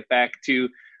ballpark, get back to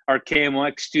our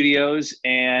KMOX studios,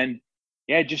 and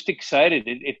yeah, just excited.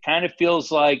 It kind of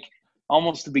feels like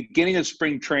almost the beginning of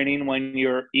spring training when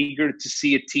you're eager to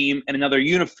see a team in another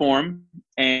uniform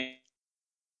and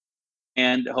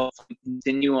hopefully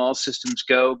continue, all systems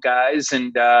go, guys,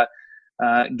 and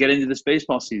get into this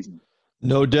baseball season.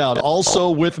 No doubt.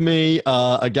 Also with me,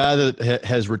 a guy that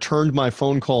has returned my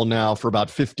phone call now for about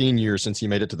 15 years since he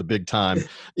made it to the big time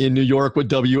in New York with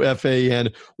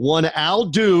WFAN. One Al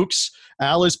Dukes.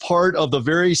 Al is part of the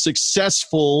very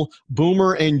successful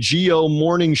Boomer and Geo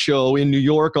morning show in New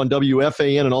York on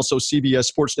WFAN and also CBS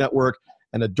Sports Network.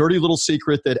 And a dirty little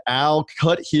secret that Al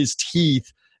cut his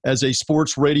teeth as a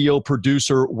sports radio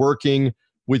producer working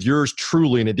with yours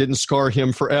truly, and it didn't scar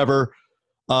him forever.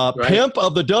 Right. Pimp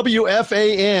of the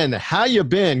WFAN, how you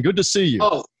been? Good to see you.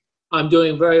 Oh, I'm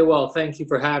doing very well. Thank you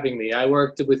for having me. I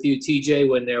worked with you, TJ,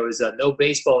 when there was no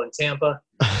baseball in Tampa.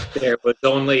 There was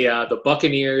only the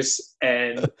Buccaneers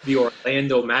and the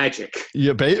Orlando Magic.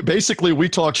 Yeah, basically we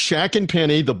talked Shaq and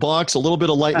Penny, the Bucks, a little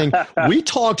bit of Lightning. We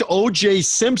talked O.J.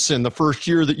 Simpson the first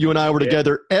year that you and I were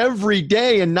together every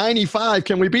day in 95.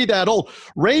 Can we be that old?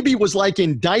 Hrabe was like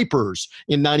in diapers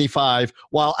in 95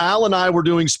 while Al and I were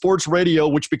doing sports radio,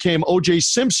 which became O.J.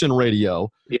 Simpson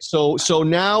radio. Yeah. So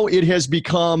now it has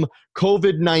become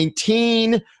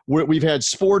COVID-19. We've had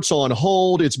sports on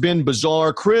hold. It's been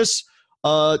bizarre. Chris,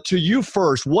 to you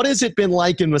first, what has it been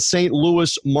like in the St.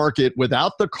 Louis market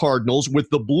without the Cardinals, with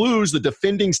the Blues, the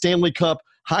defending Stanley Cup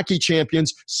hockey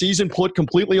champions, season put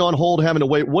completely on hold, having to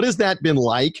wait? What has that been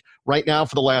like right now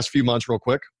for the last few months, real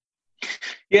quick?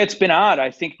 Yeah, it's been odd.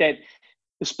 I think that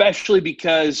especially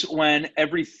because when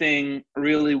everything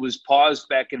really was paused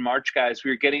back in March, guys,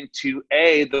 we were getting to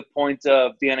the point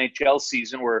of the NHL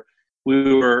season where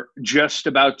we were just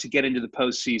about to get into the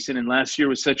postseason, and last year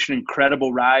was such an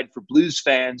incredible ride for Blues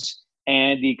fans,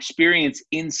 and the experience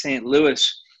in St.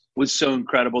 Louis was so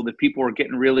incredible that people were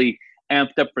getting really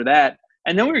amped up for that.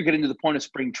 And then we were getting to the point of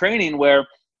spring training where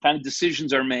kind of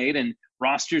decisions are made and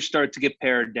rosters start to get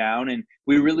pared down, and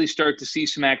we really start to see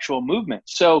some actual movement.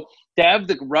 So to have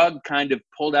the rug kind of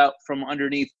pulled out from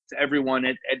underneath everyone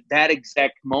at that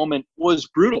exact moment was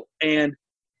brutal. And,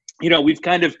 you know, we've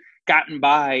kind of gotten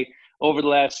by over the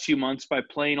last few months by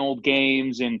playing old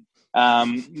games and,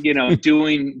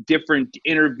 doing different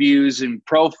interviews and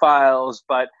profiles.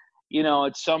 But, you know,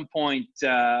 at some point,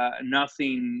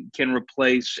 nothing can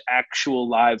replace actual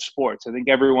live sports. I think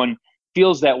everyone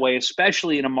feels that way,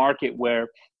 especially in a market where,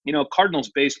 you know, Cardinals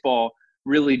baseball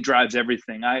really drives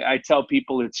everything. I tell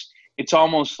people it's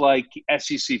almost like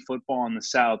SEC football in the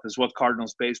South is what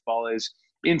Cardinals baseball is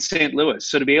in St. Louis.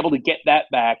 So to be able to get that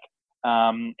back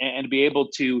and to be able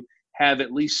to have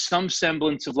at least some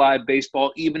semblance of live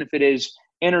baseball, even if it is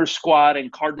inter squad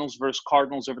and Cardinals versus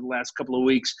Cardinals over the last couple of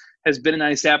weeks, has been a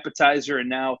nice appetizer. And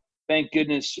now, thank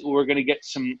goodness, we're going to get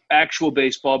some actual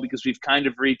baseball because we've kind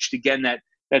of reached, again,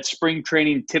 that spring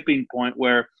training tipping point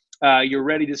where you're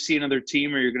ready to see another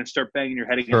team or you're going to start banging your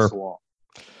head against the wall.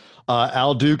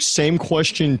 Al Dukes, same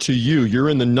question to you. You're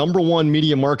in the number one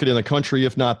media market in the country,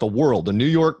 if not the world. The New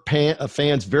York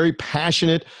fans very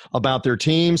passionate about their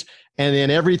teams, and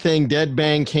then everything dead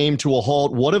bang came to a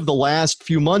halt. What have the last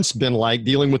few months been like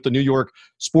dealing with the New York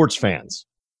sports fans?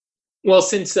 Well,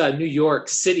 since New York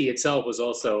City itself was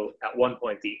also at one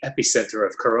point the epicenter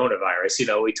of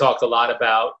coronavirus, we talked a lot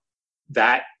about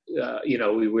that. We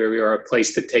are a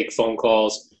place to take phone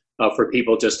calls for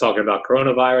people just talking about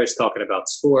coronavirus, talking about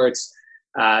sports.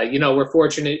 We're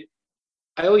fortunate.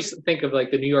 I always think of like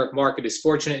the New York market is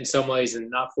fortunate in some ways and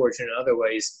not fortunate in other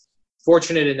ways.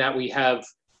 Fortunate in that we have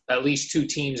at least 2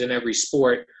 teams in every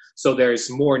sport, so there's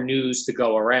more news to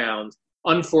go around.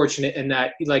 Unfortunate in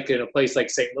that, like in a place like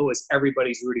St. Louis,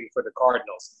 everybody's rooting for the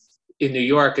Cardinals. In New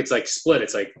York, it's like split.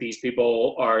 It's like these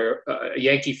people are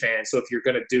Yankee fans, so if you're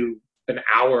going to do an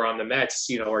hour on the Mets,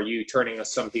 are you turning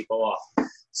some people off?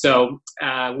 So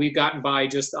we've gotten by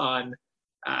just on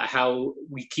how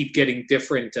we keep getting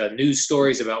different news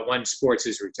stories about when sports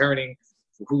is returning,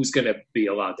 who's going to be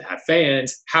allowed to have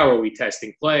fans, how are we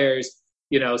testing players.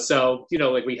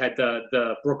 Like we had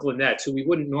the Brooklyn Nets, who we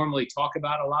wouldn't normally talk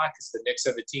about a lot because the Knicks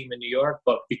are the team in New York,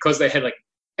 but because they had like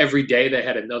every day they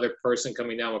had another person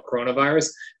coming down with coronavirus,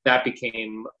 that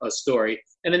became a story.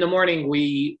 And in the morning,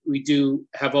 we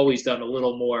have always done a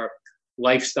little more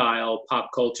lifestyle, pop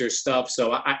culture stuff.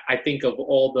 So I think of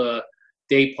all the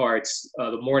day parts,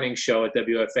 the morning show at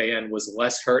WFAN was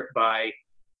less hurt by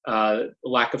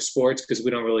lack of sports because we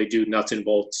don't really do nuts and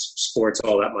bolts sports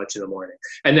all that much in the morning.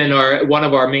 And then one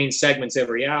of our main segments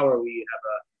every hour, we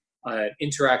have an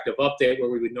interactive update where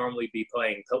we would normally be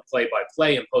playing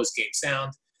play-by-play and post-game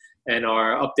sound. And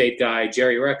our update guy,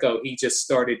 Jerry Recco, he just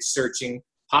started searching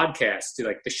podcasts,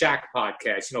 like the Shaq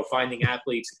podcast, finding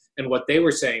athletes and what they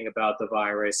were saying about the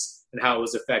virus and how it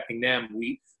was affecting them.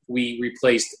 We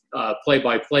replaced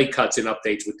play-by-play cuts and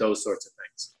updates with those sorts of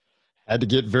things. Had to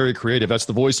get very creative. That's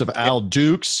the voice of Al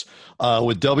Dukes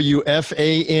with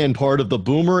WFAN, part of the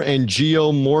Boomer and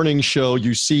Geo morning show.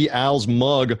 You see Al's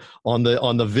mug on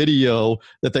the video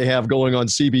that they have going on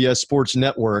CBS Sports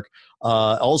Network.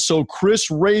 Also, Chris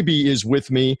Hrabe is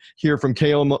with me here from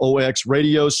KMOX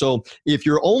Radio. So if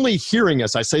you're only hearing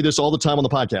us, I say this all the time on the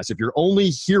podcast, if you're only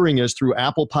hearing us through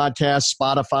Apple Podcasts,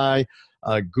 Spotify,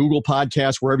 Google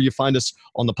Podcasts, wherever you find us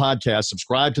on the podcast,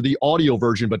 subscribe to the audio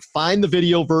version, but find the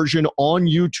video version on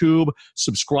YouTube.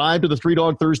 Subscribe to the Three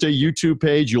Dog Thursday YouTube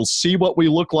page. You'll see what we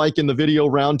look like in the video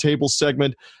roundtable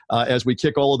segment as we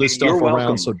kick all of this stuff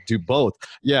around. So do both.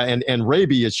 Yeah, and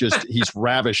Hrabe is just, he's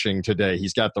ravishing today.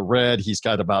 He's got the red. He's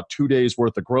got about 2 days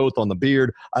worth of growth on the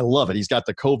beard. I love it. He's got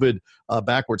the COVID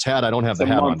backwards hat. I don't have the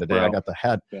hat on today. Bro. I got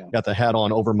the hat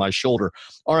on over my shoulder.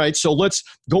 All right, so let's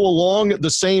go along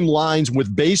the same lines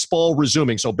with baseball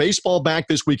resuming. So baseball back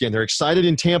this weekend. They're excited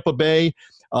in Tampa Bay.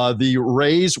 The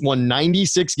Rays won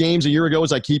 96 games a year ago,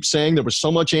 as I keep saying. There was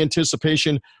so much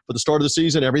anticipation for the start of the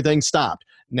season. Everything stopped.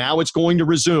 Now it's going to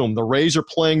resume. The Rays are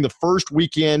playing the first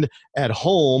weekend at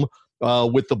home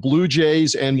with the Blue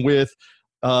Jays and with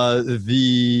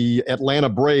the Atlanta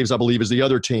Braves, I believe, is the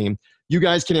other team. You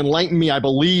guys can enlighten me. I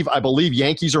believe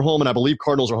Yankees are home and I believe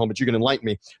Cardinals are home, but you can enlighten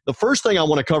me. The first thing I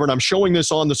want to cover, and I'm showing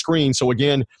this on the screen, so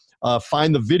again,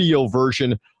 find the video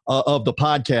version of the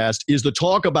podcast, is the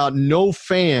talk about no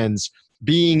fans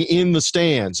being in the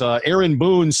stands. Aaron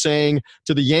Boone saying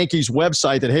to the Yankees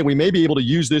website that, hey, we may be able to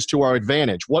use this to our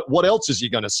advantage. What else is he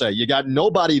going to say? You got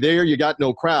nobody there. You got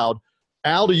no crowd.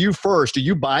 Al, to you first. Do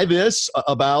you buy this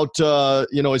about,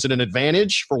 is it an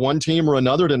advantage for one team or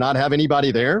another to not have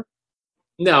anybody there?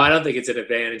 No, I don't think it's an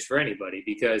advantage for anybody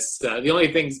because the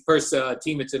only first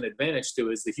team it's an advantage to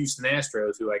is the Houston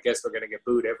Astros, who I guess are going to get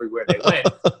booed everywhere they went.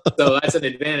 So that's an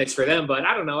advantage for them. But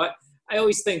I don't know. I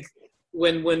always think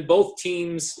when both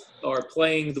teams are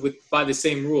playing by the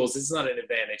same rules, it's not an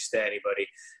advantage to anybody.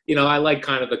 I like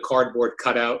kind of the cardboard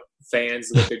cutout fans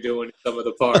that they're doing in some of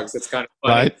the parks. It's kind of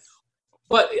funny. Right.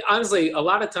 But honestly, a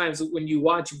lot of times when you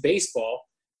watch baseball,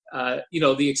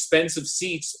 the expensive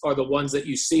seats are the ones that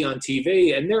you see on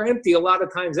TV, and they're empty a lot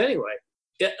of times anyway.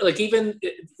 Like even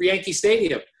for Yankee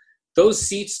Stadium, those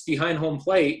seats behind home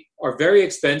plate are very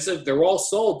expensive. They're all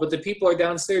sold, but the people are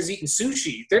downstairs eating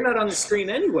sushi. They're not on the screen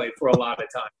anyway for a lot of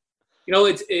time.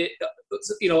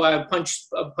 I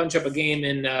punch up a game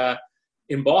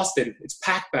in Boston. It's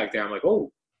packed back there. I'm like,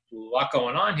 oh, a lot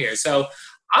going on here. So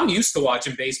I'm used to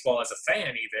watching baseball as a fan,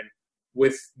 even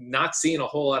with not seeing a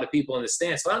whole lot of people in the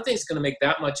stands. So I don't think it's going to make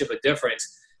that much of a difference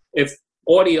if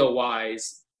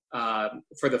audio-wise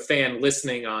for the fan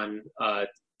listening on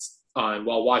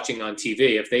while watching on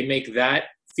TV. If they make that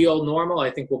feel normal, I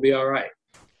think we'll be all right.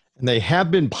 And they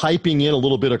have been piping in a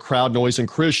little bit of crowd noise. And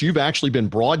Chris, you've actually been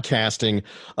broadcasting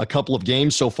a couple of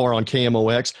games so far on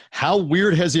KMOX. How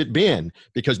weird has it been?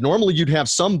 Because normally you'd have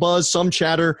some buzz, some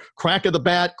chatter, crack of the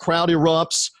bat, crowd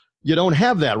erupts. You don't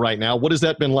have that right now. What has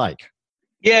that been like?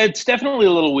 Yeah, it's definitely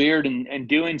a little weird, and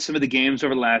doing some of the games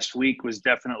over the last week was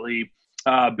definitely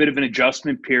a bit of an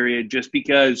adjustment period, just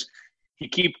because you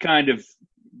keep kind of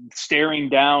staring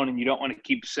down and you don't want to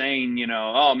keep saying,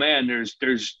 oh man,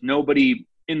 there's nobody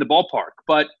in the ballpark.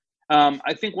 But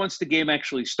I think once the game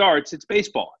actually starts, it's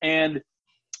baseball. And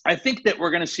I think that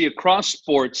we're going to see across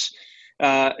sports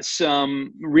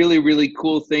some really, really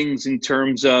cool things in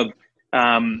terms of,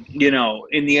 in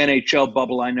the NHL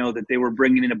bubble. I know that they were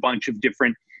bringing in a bunch of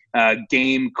different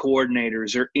game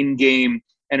coordinators or in-game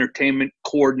entertainment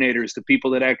coordinators, the people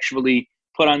that actually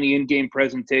put on the in-game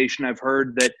presentation. I've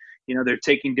heard that, they're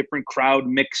taking different crowd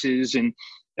mixes and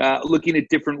looking at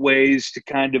different ways to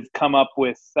kind of come up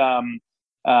with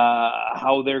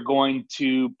how they're going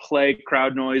to play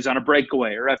crowd noise on a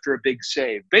breakaway or after a big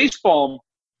save. Baseball,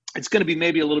 it's going to be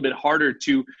maybe a little bit harder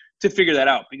to figure that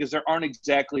out because there aren't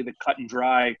exactly the cut and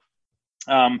dry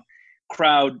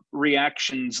crowd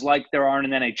reactions like there are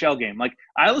in an NHL game. Like,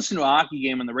 I listen to a hockey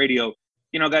game on the radio,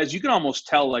 guys, you can almost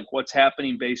tell like what's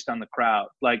happening based on the crowd.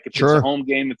 Like if it's a home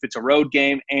game, if it's a road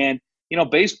game. And,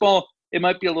 baseball, it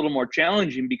might be a little more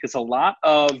challenging because a lot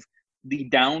of the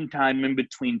downtime in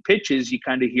between pitches, you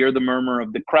kind of hear the murmur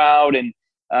of the crowd, and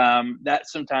that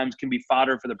sometimes can be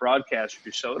fodder for the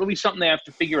broadcasters. So it'll be something they have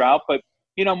to figure out. But,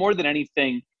 more than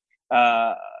anything,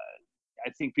 I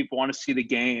think people want to see the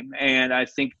game. And I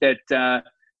think that,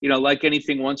 like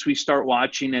anything, once we start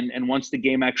watching and once the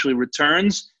game actually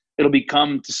returns, it'll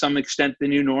become to some extent the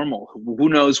new normal. Who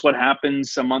knows what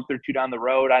happens a month or two down the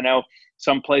road. I know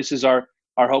some places are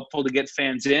hopeful to get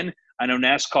fans in. I know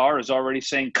NASCAR is already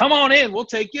saying, come on in, we'll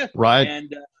take you. Right.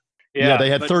 And yeah, they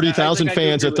had 30,000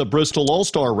 fans at the Bristol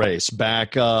All-Star race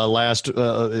back last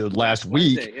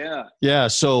week. Wednesday, Yeah.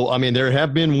 So, I mean, there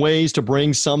have been ways to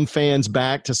bring some fans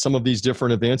back to some of these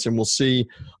different events, and we'll see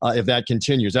if that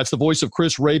continues. That's the voice of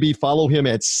Chris Hrabe. Follow him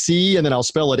at C, and then I'll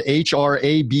spell it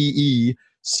Hrabe,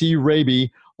 C Hrabe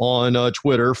on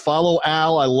Twitter. Follow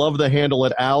Al. I love the handle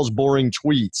at Al's Boring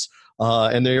Tweets.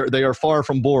 And they are far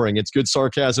from boring. It's good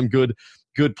sarcasm, good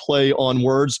play on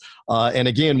words. And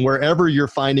again, wherever you're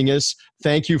finding us,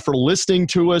 thank you for listening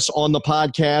to us on the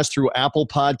podcast through Apple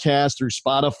Podcasts, through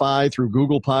Spotify, through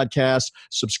Google Podcasts.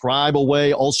 Subscribe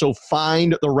away. Also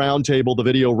find the roundtable, the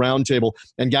video roundtable.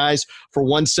 And guys, for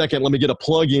 1 second, let me get a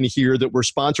plug in here that we're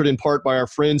sponsored in part by our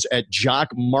friends at Jock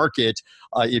Market.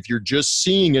 If you're just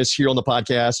seeing us here on the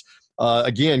podcast,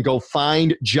 again, go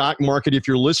find Jock Market if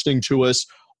you're listening to us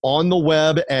on the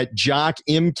web at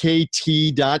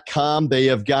jockmkt.com. They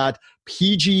have got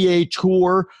PGA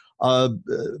Tour,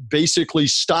 basically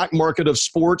stock market of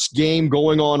sports game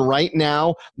going on right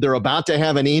now. They're about to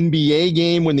have an NBA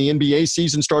game when the NBA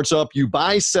season starts up. You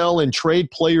buy, sell, and trade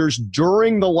players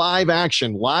during the live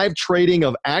action, live trading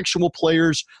of actual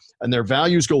players, and their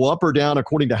values go up or down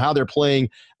according to how they're playing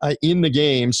in the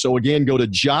game. So again, go to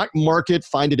Jock Market,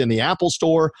 find it in the Apple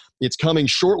Store. It's coming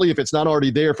shortly, if it's not already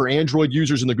there, for Android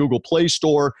users in the Google Play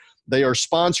Store. They are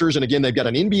sponsors, and again, they've got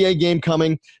an NBA game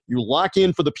coming. You lock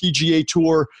in for the PGA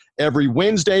Tour every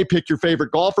Wednesday, pick your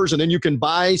favorite golfers, and then you can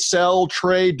buy, sell,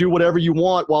 trade, do whatever you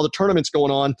want while the tournament's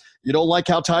going on. You don't like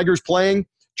how Tiger's playing?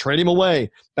 Trade him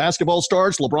away. Basketball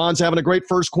starts. LeBron's having a great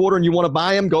first quarter and you want to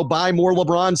buy him? Go buy more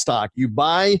LeBron stock. You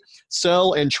buy,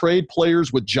 sell, and trade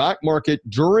players with Jock Market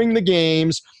during the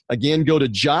games. Again, go to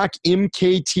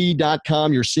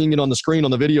jockmkt.com. You're seeing it on the screen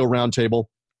on the video roundtable.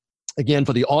 Again,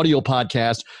 for the audio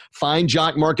podcast, find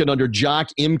Jock Market under Jock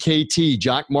MKT.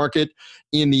 Jock Market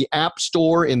in the App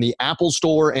Store, in the Apple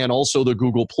Store, and also the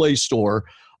Google Play Store.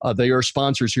 They are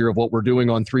sponsors here of what we're doing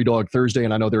on Three Dog Thursday,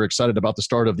 and I know they're excited about the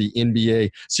start of the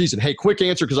NBA season. Hey, quick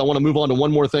answer, because I want to move on to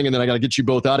one more thing, and then I got to get you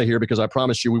both out of here because I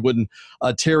promised you we wouldn't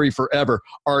tarry forever.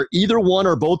 Are either one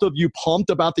or both of you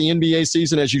pumped about the NBA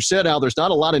season? As you said, Al, there's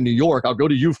not a lot in New York. I'll go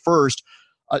to you first.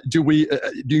 Do New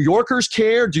Yorkers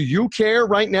care? Do you care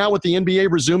right now with the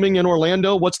NBA resuming in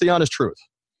Orlando? What's the honest truth?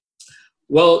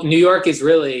 Well, New York is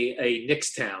really a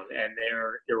Knicks town, and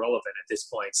they're irrelevant at this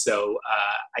point. So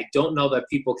I don't know that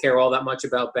people care all that much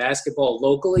about basketball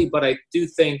locally, but I do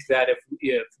think that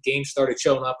if games started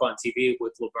showing up on TV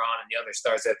with LeBron and the other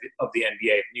stars of the NBA,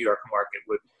 the New York market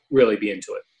would really be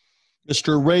into it.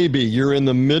 Mr. Hrabe, you're in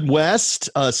the Midwest.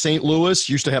 St. Louis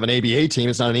used to have an ABA team.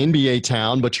 It's not an NBA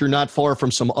town, but you're not far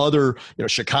from some other,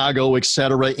 Chicago, et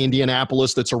cetera,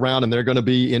 Indianapolis that's around, and they're going to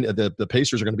be in the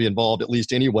Pacers are going to be involved at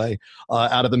least anyway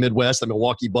out of the Midwest. The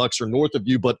Milwaukee Bucks are north of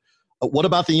you. But what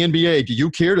about the NBA? Do you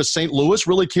care? Does St. Louis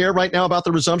really care right now about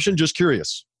the resumption? Just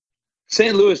curious.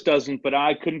 St. Louis doesn't, but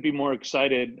I couldn't be more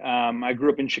excited. I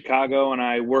grew up in Chicago, and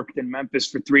I worked in Memphis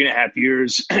for 3.5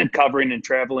 years, covering and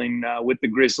traveling with the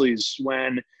Grizzlies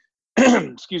when,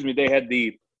 they had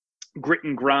the grit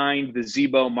and grind, the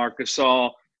Zebo, Marc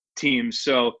Gasol teams.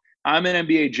 So I'm an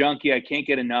NBA junkie. I can't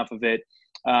get enough of it.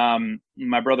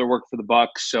 My brother worked for the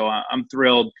Bucks, so I'm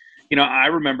thrilled. I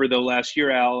remember, though, last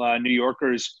year, Al, New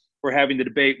Yorkers were having the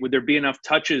debate, would there be enough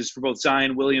touches for both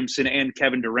Zion Williamson and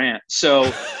Kevin Durant?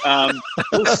 So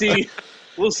we'll see.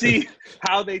 We'll see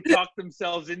how they talk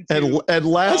themselves into. And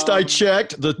last I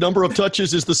checked, the number of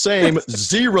touches is the same,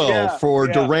 0 for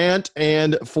Durant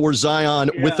and for Zion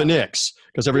with the Knicks,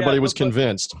 because everybody was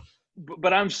convinced.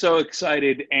 But I'm so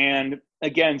excited. And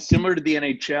again, similar to the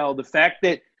NHL, the fact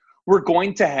that we're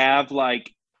going to have,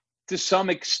 to some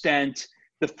extent,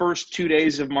 the first 2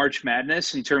 days of March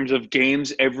Madness in terms of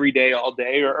games every day, all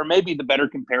day, or maybe the better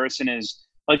comparison is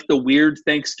the weird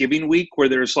Thanksgiving week where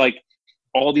there's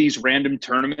all these random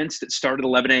tournaments that start at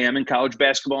 11 a.m. in college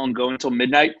basketball and go until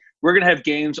midnight. We're going to have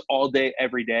games all day,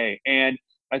 every day. And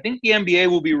I think the NBA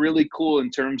will be really cool in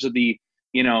terms of the,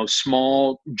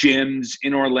 small gyms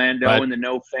in Orlando and the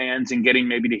no fans and getting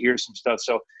maybe to hear some stuff.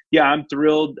 So, yeah, I'm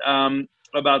thrilled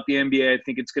about the NBA. I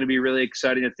think it's going to be really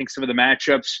exciting. I think some of the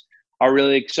matchups are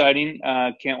really exciting.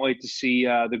 Can't wait to see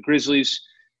the Grizzlies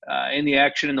in the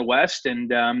action in the West.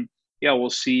 And, we'll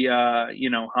see,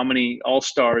 how many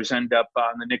All-Stars end up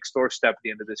on the Knicks' doorstep at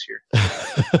the end of this year.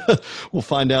 We'll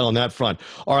find out on that front.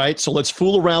 All right, so let's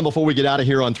fool around before we get out of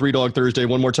here on Three Dog Thursday.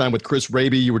 One more time with Chris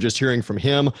Hrabe. You were just hearing from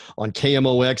him on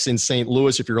KMOX in St.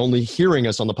 Louis. If you're only hearing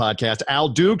us on the podcast, Al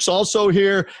Dukes also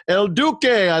here. El Duque.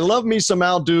 I love me some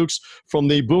Al Dukes from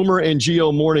the Boomer and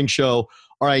Geo Morning Show.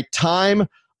 All right, time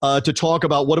to talk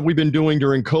about what have we been doing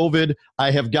during COVID.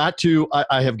 I have got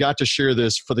to share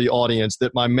this for the audience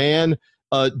that my man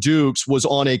Dukes was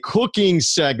on a cooking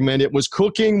segment. It was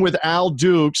Cooking with Al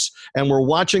Dukes, and we're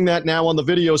watching that now on the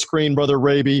video screen, Brother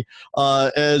Hrabe,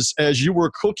 as you were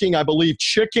cooking, I believe,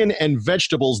 chicken and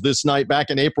vegetables this night back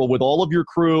in April with all of your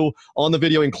crew on the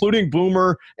video, including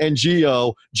Boomer and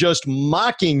Geo, just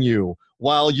mocking you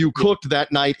while you cooked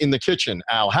that night in the kitchen.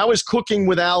 Al, how has Cooking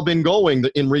with Al been going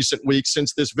in recent weeks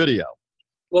since this video?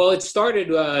 Well, it started,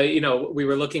 we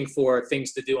were looking for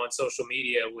things to do on social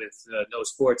media with no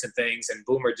sports and things, and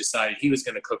Boomer decided he was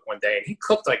going to cook one day, and he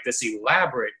cooked this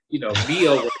elaborate,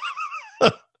 meal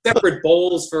with separate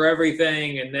bowls for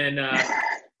everything. And then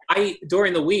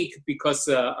during the week, because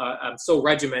I'm so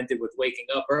regimented with waking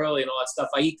up early and all that stuff,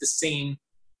 I eat the same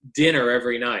dinner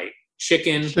every night.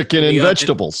 Chicken and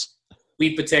vegetables.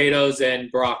 Sweet potatoes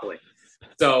and broccoli.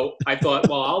 So I thought,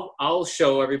 well, I'll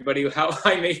show everybody how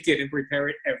I make it and prepare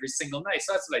it every single night.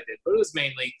 So that's what I did. But it was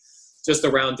mainly just a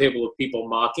round table of people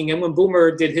mocking. And when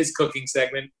Boomer did his cooking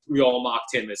segment, we all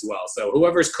mocked him as well. So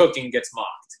whoever's cooking gets mocked.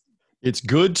 It's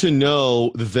good to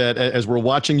know that as we're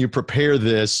watching you prepare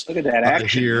this, look at that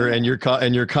action here, and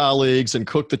your colleagues, and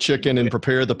cook the chicken and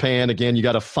prepare the pan. Again, you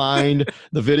got to find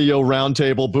the video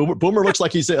roundtable. Boomer looks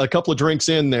like he's a couple of drinks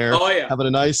in there, having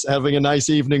a nice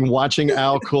evening watching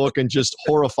Al cook, and just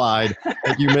horrified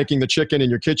at you making the chicken in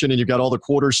your kitchen, and you got all the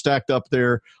quarters stacked up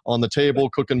there on the table,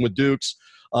 cooking with Dukes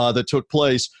that took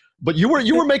place. But you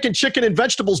were making chicken and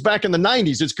vegetables back in the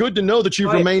 90s. It's good to know that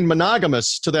you've remained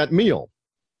monogamous to that meal.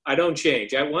 I don't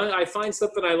change. I find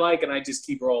something I like, and I just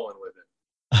keep rolling with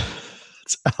it.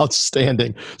 It's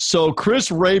outstanding. So, Chris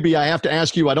Hrabe, I have to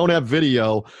ask you, I don't have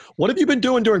video. What have you been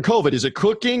doing during COVID? Is it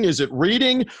cooking? Is it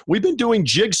reading? We've been doing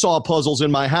jigsaw puzzles in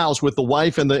my house with the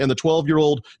wife and the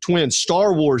 12-year-old twins,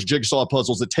 Star Wars jigsaw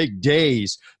puzzles that take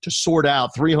days to sort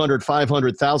out, 300,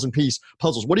 500, 1,000-piece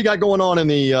puzzles. What do you got going on in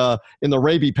the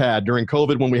Hrabe pad during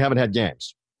COVID when we haven't had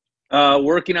games?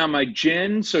 Working on my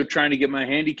gin, so trying to get my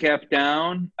handicap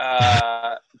down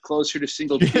closer to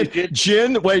single digits.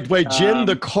 Gin, gin,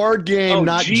 the card game,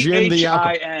 not gin, the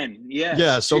alcohol. G-H-I-N, yes.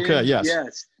 Yes, Gin, okay, yes.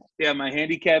 Yes, yeah, my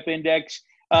handicap index.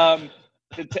 To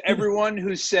everyone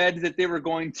who said that they were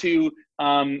going to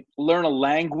learn a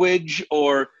language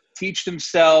or teach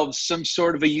themselves some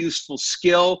sort of a useful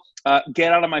skill,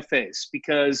 get out of my face,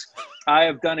 because I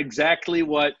have done exactly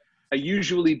what I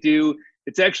usually do.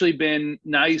 It's actually been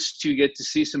nice to get to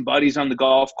see some buddies on the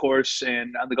golf course,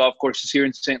 and on the golf courses here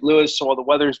in St. Louis. So while the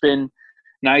weather's been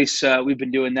nice, we've been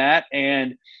doing that,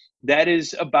 and that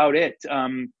is about it.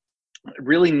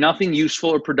 Really nothing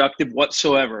useful or productive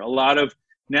whatsoever. A lot of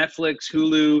Netflix,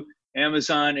 Hulu,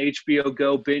 Amazon, HBO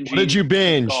Go binging. What did you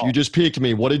binge? Golf. You just piqued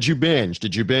me. What did you binge?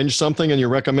 Did you binge something and you're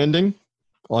recommending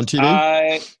on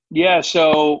TV?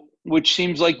 So which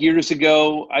seems like years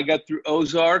ago, I got through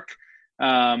Ozark.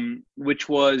 Which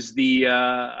was the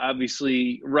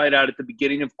obviously right out at the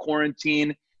beginning of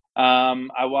quarantine.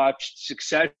 I watched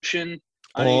Succession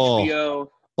on HBO.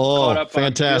 Oh,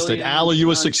 fantastic. Al, are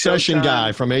you a Succession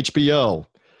guy from HBO?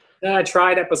 I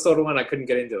tried episode 1. I couldn't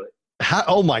get into it.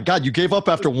 Oh my God, you gave up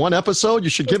after one episode? You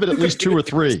should give it at least 2 or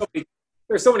 3.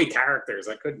 There's so many characters.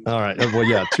 I couldn't. All right. Well,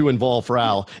 yeah, 2 involved for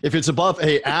Al. If it's above,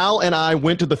 hey, Al and I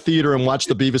went to the theater and watched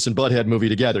the Beavis and Butthead movie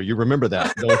together. You remember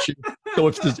that, don't you? So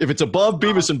if it's above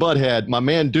Beavis and Butthead, my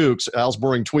man Dukes, Al's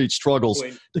boring tweet, struggles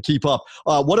to keep up.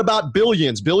 What about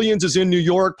Billions? Billions is in New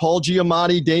York. Paul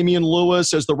Giamatti, Damian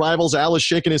Lewis as the rivals. Al is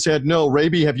shaking his head. No.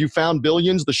 Raby, have you found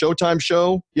Billions, the Showtime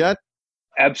show, yet?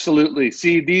 Absolutely.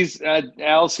 See, these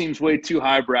Al seems way too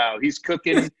highbrow. He's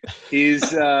cooking. He's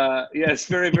it's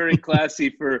very, very classy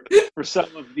for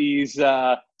some of these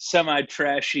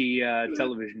semi-trashy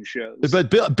television shows.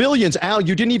 But Billions, Al,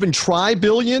 you didn't even try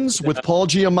Billions with Paul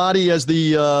Giamatti as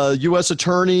the U.S.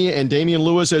 attorney and Damian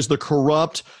Lewis as the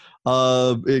corrupt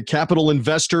capital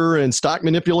investor and stock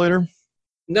manipulator?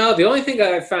 No, the only thing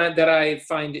I find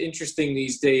interesting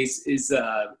these days is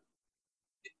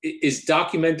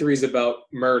documentaries about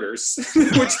murders,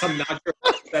 which I'm not sure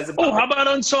that's about. How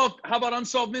about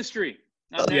Unsolved Mystery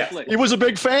on Netflix? He was a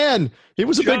big fan. He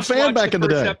was a big fan back in the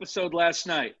day. First episode last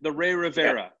night, the Ray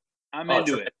Rivera. I'm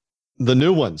into it. The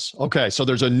new ones. Okay, so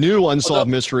there's a new Unsolved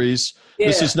Mysteries. Yeah.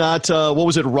 This is not, what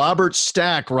was it? Robert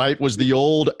Stack, right, was the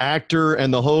old actor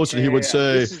and the host, and he would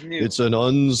say, it's an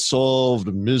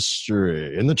unsolved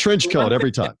mystery in the trench coat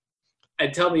every time.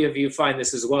 And tell me if you find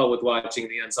this as well with watching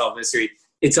the Unsolved Mystery.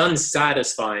 It's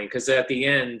unsatisfying because at the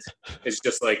end, it's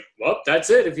just like, well,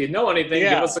 that's it. If you know anything,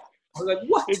 give us a like,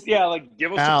 what?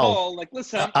 Give us a call. Like,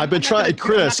 listen, I've been trying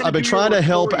to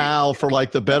help Al for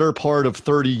like the better part of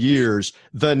 30 years.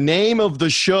 The name of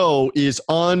the show is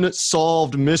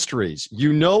Unsolved Mysteries.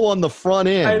 You know, on the front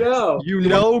end, I know. You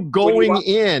know, going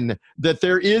in that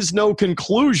there is no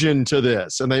conclusion to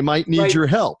this, and they might need your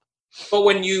help. But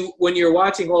when you're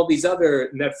watching all these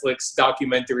other Netflix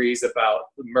documentaries about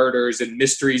murders and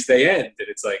mysteries, they end, and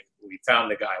it's like, we found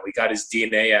the guy, we got his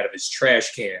DNA out of his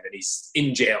trash can, and he's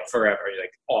in jail forever. You're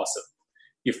like, awesome.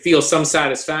 You feel some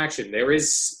satisfaction. There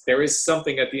is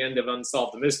something at the end of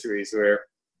Unsolved Mysteries where.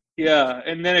 Yeah,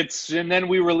 and then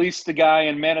we released the guy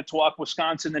in Manitowoc,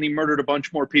 Wisconsin. Then he murdered a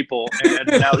bunch more people, and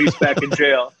now he's back in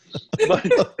jail.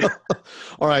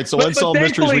 All right, so Unsolved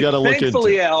Mysteries we got to look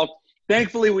into.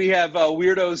 Thankfully, we have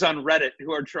weirdos on Reddit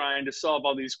who are trying to solve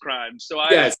all these crimes. So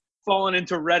I have fallen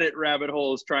into Reddit rabbit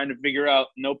holes trying to figure out,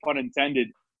 no pun intended,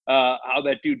 how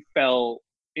that dude fell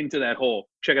into that hole.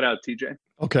 Check it out, TJ.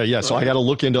 Okay, yeah. So I got to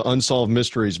look into Unsolved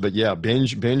Mysteries, but yeah,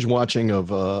 binge watching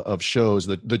of shows.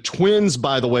 The twins,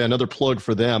 by the way, another plug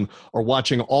for them, are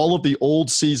watching all of the old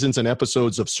seasons and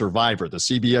episodes of Survivor, the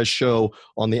CBS show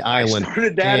on the island. I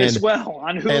started that as well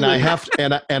on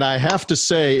Hulu. And I have to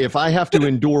say, if I have to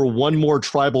endure one more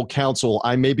tribal council,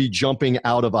 I may be jumping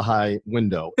out of a high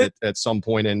window at some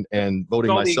point and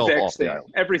voting myself off the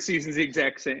island. Every season's the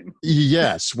exact same.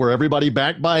 Yes, where everybody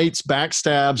backbites,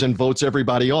 backstabs, and votes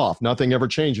everybody off. Nothing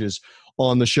ever changes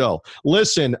on the show.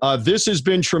 Listen, this has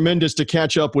been tremendous to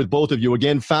catch up with both of you.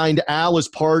 Again, find Al as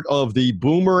part of the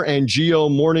Boomer and Geo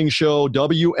morning show,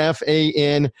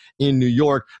 WFAN in New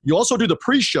York. You also do the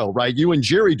pre-show, right? You and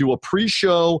Jerry do a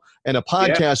pre-show and a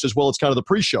podcast as well. It's kind of the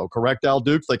pre-show, correct, Al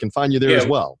Dukes? They can find you there as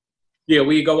well. Yeah,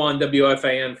 we go on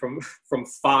WFAN from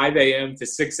 5 a.m. to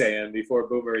 6 a.m. before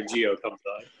Boomer and Geo comes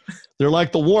on. They're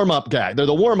like the warm-up guy. They're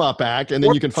the warm-up act, and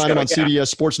then you can find them on CBS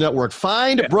Sports Network.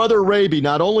 Find Brother Hrabe,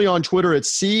 not only on Twitter, it's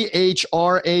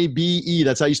CHRABE.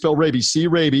 That's how you spell Hrabe, C.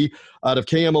 Hrabe, out of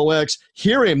KMOX.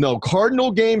 Hear him, though.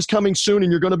 Cardinal games coming soon,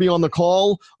 and you're going to be on the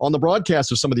call on the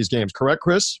broadcast of some of these games. Correct,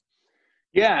 Chris?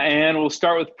 Yeah, and we'll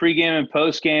start with pregame and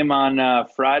postgame on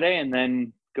Friday, and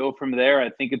then go from there. I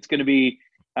think it's going to be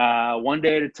one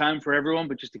day at a time for everyone,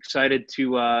 but just excited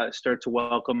to start to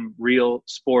welcome real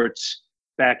sports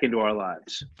back into our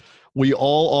lives. We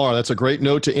all are. That's a great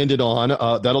note to end it on.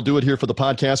 That'll do it here for the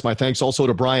podcast. My thanks also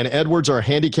to Brian Edwards, our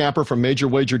handicapper from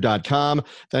MajorWager.com.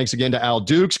 Thanks again to Al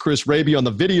Dukes, Chris Hrabe on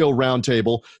the video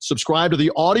roundtable. Subscribe to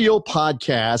the audio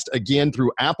podcast, again,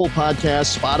 through Apple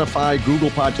Podcasts, Spotify, Google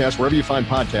Podcasts, wherever you find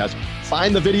podcasts.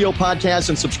 Find the video podcast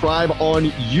and subscribe on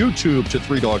YouTube to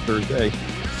Three Dog Thursday.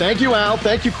 Thank you, Al.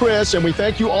 Thank you, Chris. And we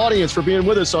thank you, audience, for being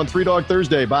with us on Three Dog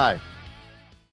Thursday. Bye.